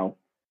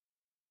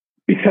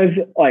 because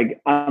like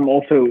I'm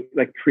also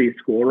like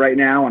preschool right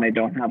now and I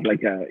don't have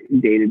like a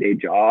day-to-day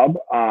job.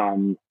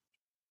 I'm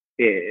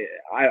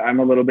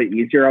a little bit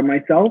easier on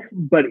myself,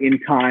 but in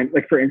time,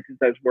 like for instance,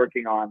 I was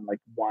working on like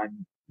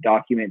one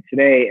document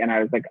today and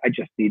I was like, I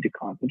just need to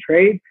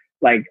concentrate.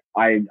 Like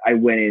I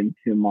went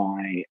into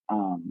my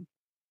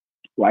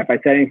Wi-Fi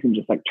settings and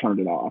just like turned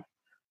it off.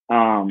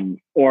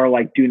 Or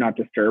like do not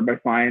disturb, I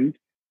find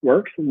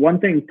works. One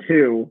thing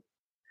too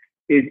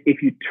is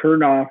if you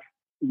turn off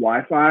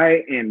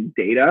Wi-Fi and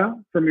data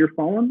from your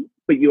phone,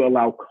 but you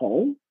allow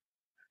calls,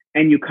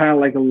 and you kind of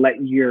like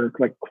let your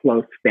like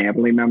close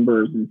family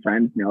members and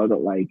friends know that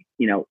like,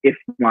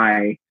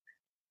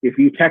 if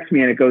you text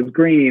me and it goes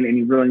green and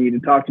you really need to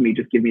talk to me,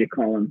 just give me a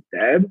call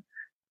instead.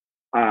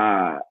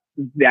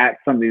 That's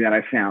something that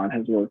I found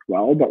has worked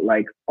well. But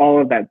like all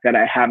of that said,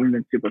 I haven't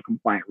been super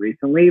compliant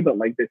recently, but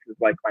like this is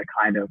like my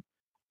kind of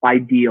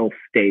ideal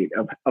state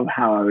of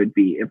how I would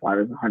be if I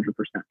was 100%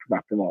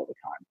 productive all the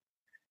time.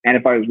 And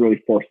if I was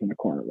really forced in a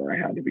corner where I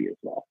had to be as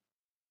well.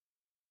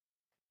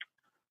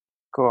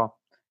 Cool.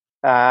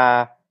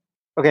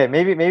 Okay,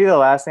 maybe the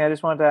last thing I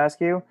just wanted to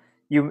ask you,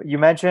 you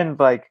mentioned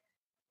like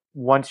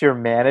once you're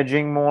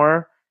managing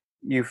more,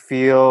 you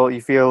feel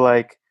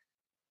like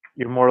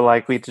you're more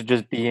likely to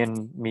just be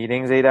in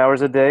meetings 8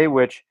 hours a day,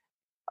 which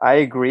I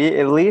agree.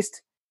 At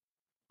least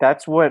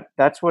that's what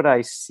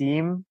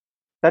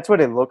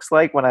it looks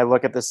like when I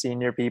look at the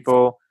senior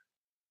people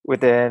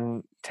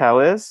within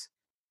TELUS.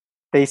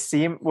 They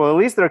seem, well, at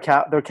least their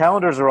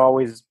calendars are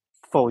always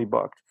fully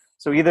booked.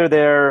 So either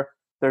they're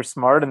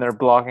smart and they're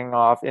blocking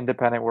off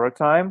independent work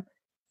time,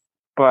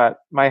 but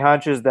my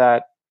hunch is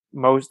that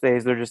most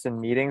days they're just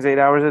in meetings 8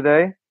 hours a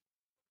day,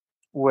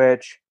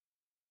 which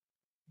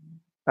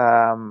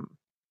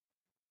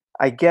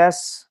I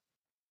guess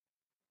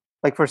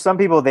like for some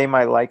people they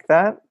might like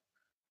that.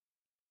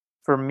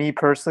 For me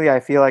personally, I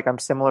feel like I'm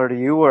similar to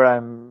you where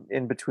I'm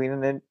in between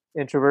an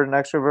introvert and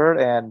extrovert,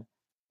 and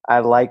I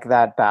like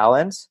that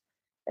balance.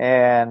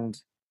 And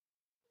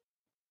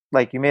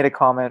like you made a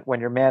comment,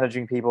 when you're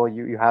managing people,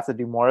 you have to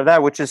do more of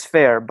that, which is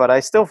fair, but I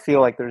still feel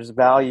like there's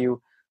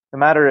value no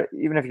matter,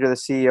 even if you're the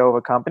CEO of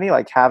a company,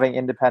 like having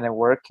independent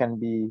work can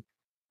be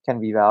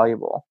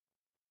valuable.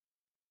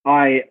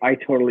 I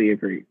totally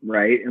agree,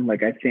 right? And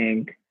like I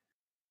think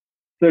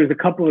so there's a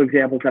couple of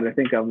examples that I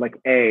think of. Like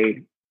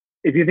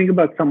if you think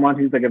about someone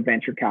who's like a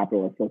venture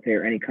capitalist, let's say,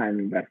 or any kind of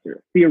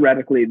investor,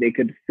 theoretically they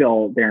could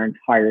fill their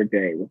entire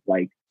day with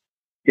like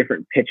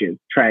different pitches,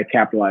 try to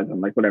capitalize on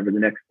like whatever the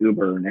next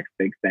Uber or next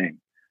big thing.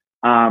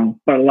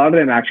 But a lot of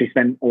them actually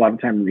spend a lot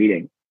of time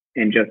reading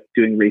and just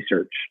doing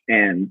research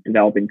and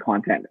developing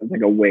content as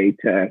like a way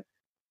to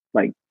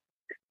like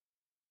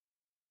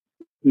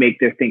make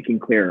their thinking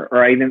clearer.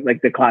 Or even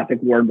like the classic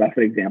Warren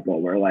Buffett example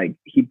where like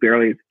he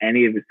barely has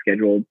any of his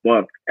scheduled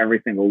books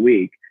every single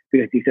week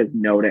because he says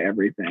no to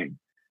everything.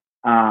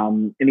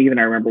 And even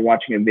I remember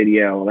watching a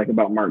video like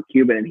about Mark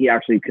Cuban, and he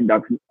actually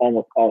conducts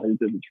almost all his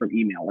business from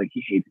email. Like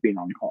he hates being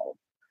on calls.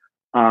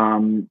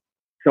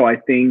 So I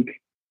think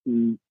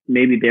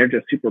maybe they're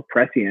just super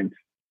prescient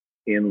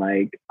in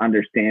like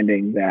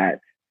understanding that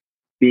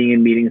being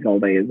in meetings all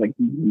day is like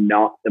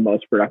not the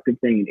most productive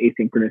thing,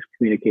 and asynchronous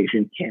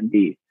communication can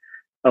be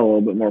a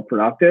little bit more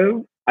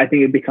productive. I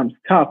think it becomes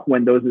tough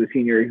when those are the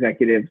senior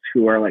executives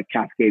who are like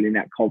cascading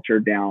that culture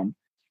down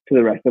to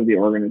the rest of the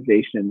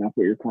organization, and that's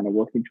what you're kind of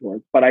working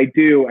towards. But I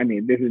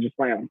mean, this is just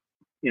my own,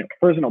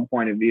 personal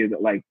point of view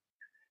that like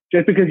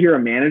just because you're a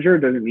manager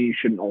doesn't mean you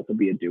shouldn't also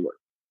be a doer.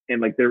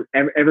 And like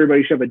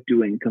everybody should have a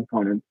doing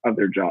component of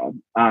their job.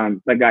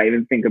 Like I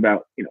even think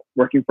about,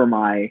 working for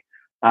my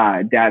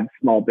dad's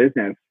small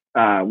business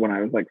when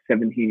I was like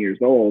 17 years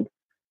old.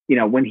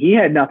 When he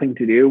had nothing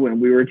to do, when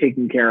we were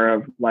taking care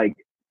of like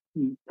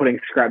putting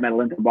scrap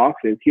metal into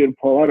boxes, he would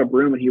pull out a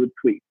broom and he would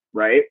sweep,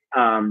 right?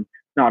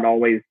 Not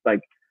always like,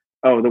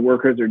 oh, the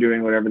workers are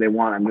doing whatever they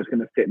want, I'm just going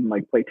to sit and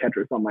like play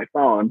Tetris on my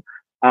phone.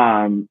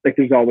 Like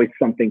there's always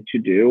something to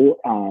do.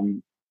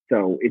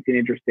 So it's an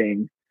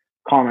interesting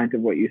comment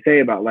of what you say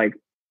about like,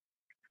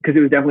 because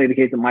it was definitely the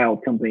case in my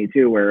old company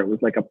too, where it was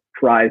like a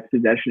prized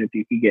possession if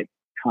you could get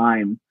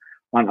time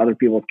on other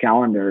people's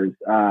calendars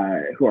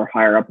who are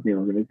higher up in the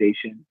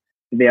organization.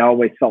 They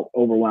always felt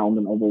overwhelmed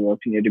and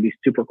overworked, and you had to be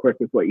super quick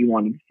with what you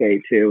wanted to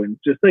say too, and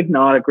just like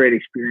not a great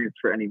experience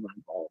for anyone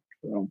involved.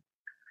 So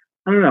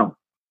I don't know.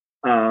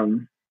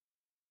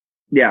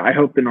 Yeah, I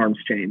hope the norms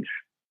change.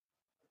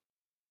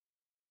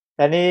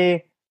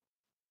 Any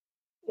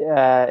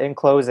in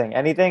closing,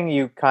 anything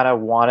you kind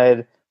of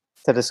wanted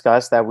to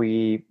discuss that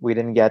we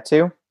didn't get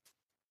to?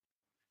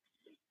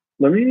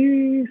 Let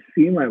me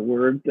see my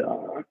Word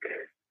doc.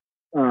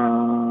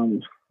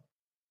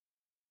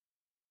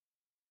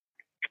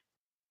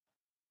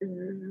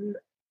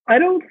 I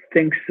don't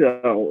think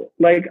so.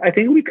 Like, I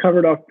think we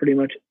covered off pretty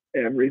much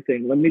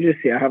everything. Let me just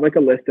see. I have like a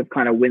list of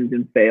kind of wins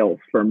and fails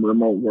from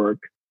remote work.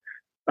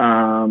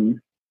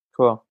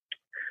 Cool.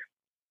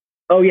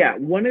 Oh yeah,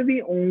 one of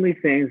the only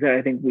things that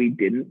I think we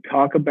didn't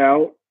talk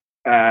about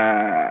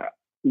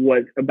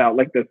was about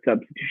like the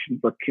substitution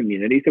for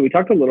community. So we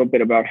talked a little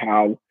bit about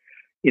how,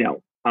 you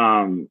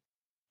know,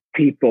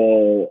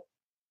 people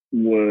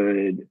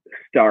would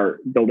start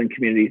building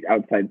communities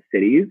outside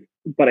cities,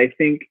 but I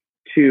think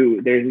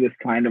too there's this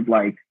kind of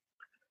like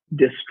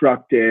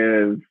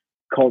destructive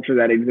culture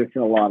that exists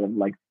in a lot of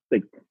like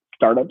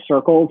startup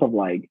circles of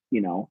like,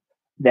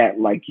 that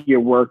like your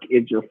work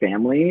is your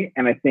family.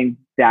 And I think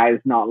that is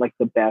not like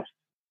the best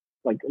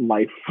like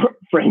life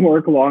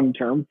framework long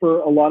term for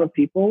a lot of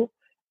people.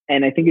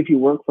 And I think if you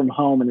work from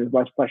home and there's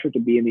less pressure to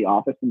be in the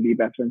office and be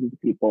best friends with the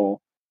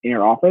people in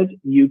your office,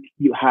 you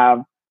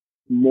have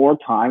more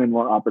time and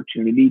more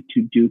opportunity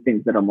to do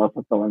things that are more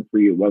fulfilling for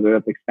you, whether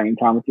that's like spending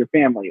time with your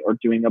family or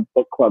doing a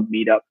book club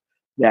meetup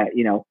that,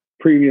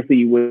 previously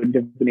you wouldn't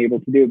have been able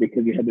to do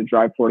because you had to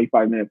drive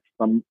 45 minutes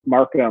from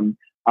Markham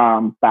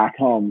back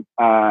home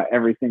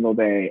every single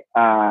day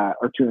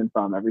or to and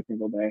from every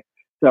single day.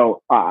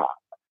 So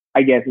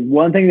I guess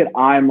one thing that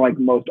I'm like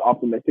most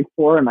optimistic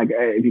for, and like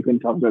if you can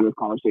tell through this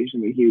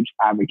conversation, I'm a huge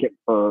advocate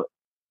for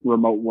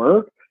remote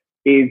work,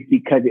 is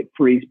because it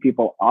frees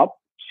people up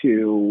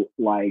to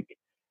like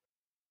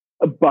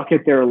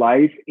bucket their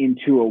life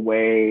into a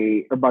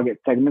way, or bucket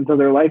segments of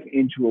their life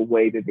into a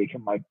way that they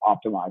can like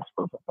optimize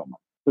for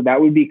fulfillment. So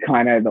that would be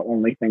kind of the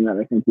only thing that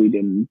I think we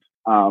didn't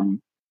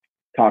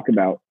talk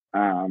about.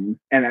 And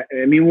I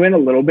mean, we went a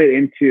little bit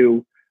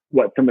into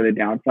what some of the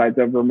downsides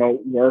of remote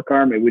work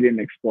are. Maybe we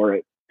didn't explore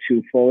it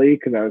too fully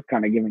because I was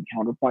kind of giving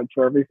counterpoint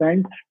to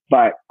everything.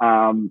 But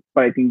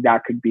I think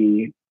that could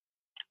be,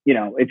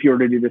 if you were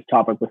to do this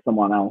topic with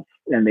someone else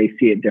and they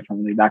see it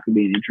differently, that could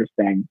be an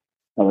interesting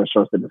other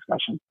source of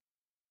discussion.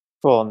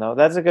 Cool. No,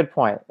 that's a good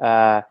point.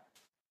 8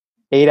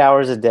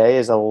 hours a day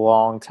is a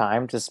long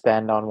time to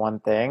spend on one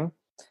thing.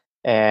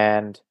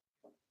 And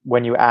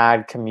when you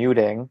add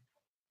commuting,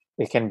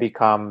 it can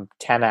become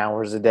 10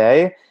 hours a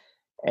day.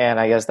 And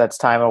I guess that's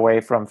time away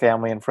from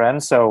family and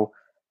friends. So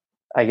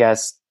I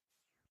guess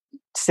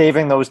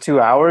saving those 2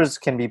 hours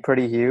can be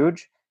pretty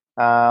huge.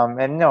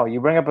 And no,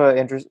 you bring up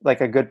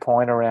a good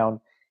point around.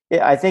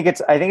 I think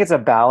it's a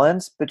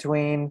balance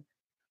between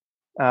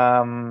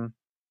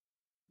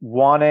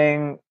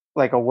wanting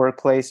like a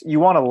workplace.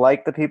 You want to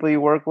like the people you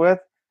work with,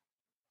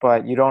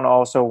 but you don't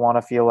also want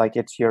to feel like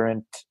it's your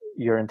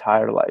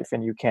entire life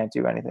and you can't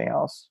do anything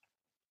else.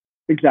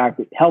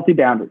 Exactly. Healthy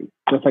boundaries,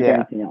 just like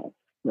anything else,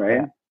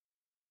 right?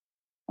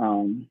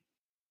 Cool.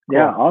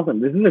 Yeah,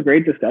 awesome. This is a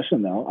great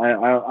discussion, though.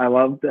 I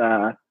loved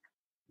that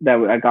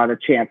I got a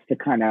chance to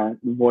kind of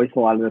voice a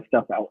lot of this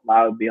stuff out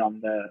loud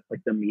beyond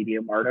the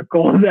Medium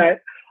article that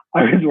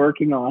I was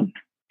working on.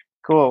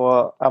 Cool.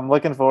 Well, I'm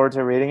looking forward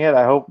to reading it.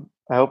 I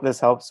hope this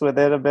helps with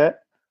it a bit.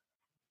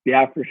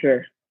 Yeah, for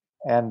sure.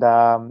 And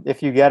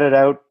if you get it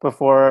out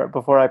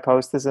before I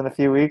post this in a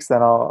few weeks,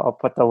 then I'll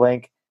put the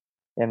link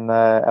in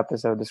the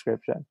episode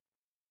description.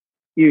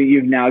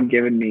 You've now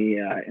given me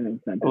an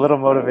incentive. A little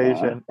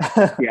motivation.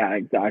 Yeah,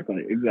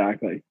 exactly.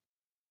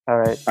 All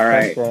right.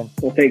 Thanks, Shane.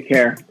 Well, take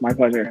care. My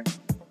pleasure.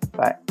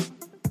 Bye.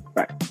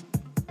 Bye.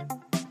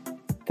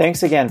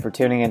 Thanks again for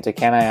tuning in to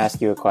Can I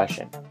Ask You a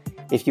Question?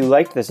 If you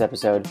liked this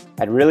episode,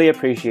 I'd really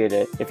appreciate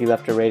it if you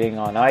left a rating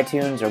on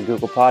iTunes or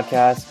Google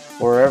Podcasts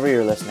or wherever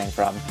you're listening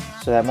from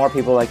so that more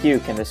people like you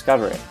can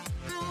discover it.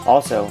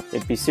 Also,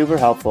 it'd be super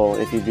helpful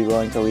if you'd be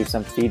willing to leave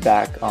some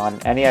feedback on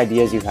any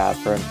ideas you have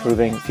for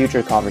improving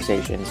future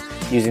conversations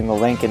using the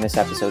link in this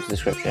episode's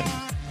description.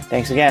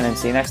 Thanks again and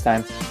see you next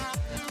time.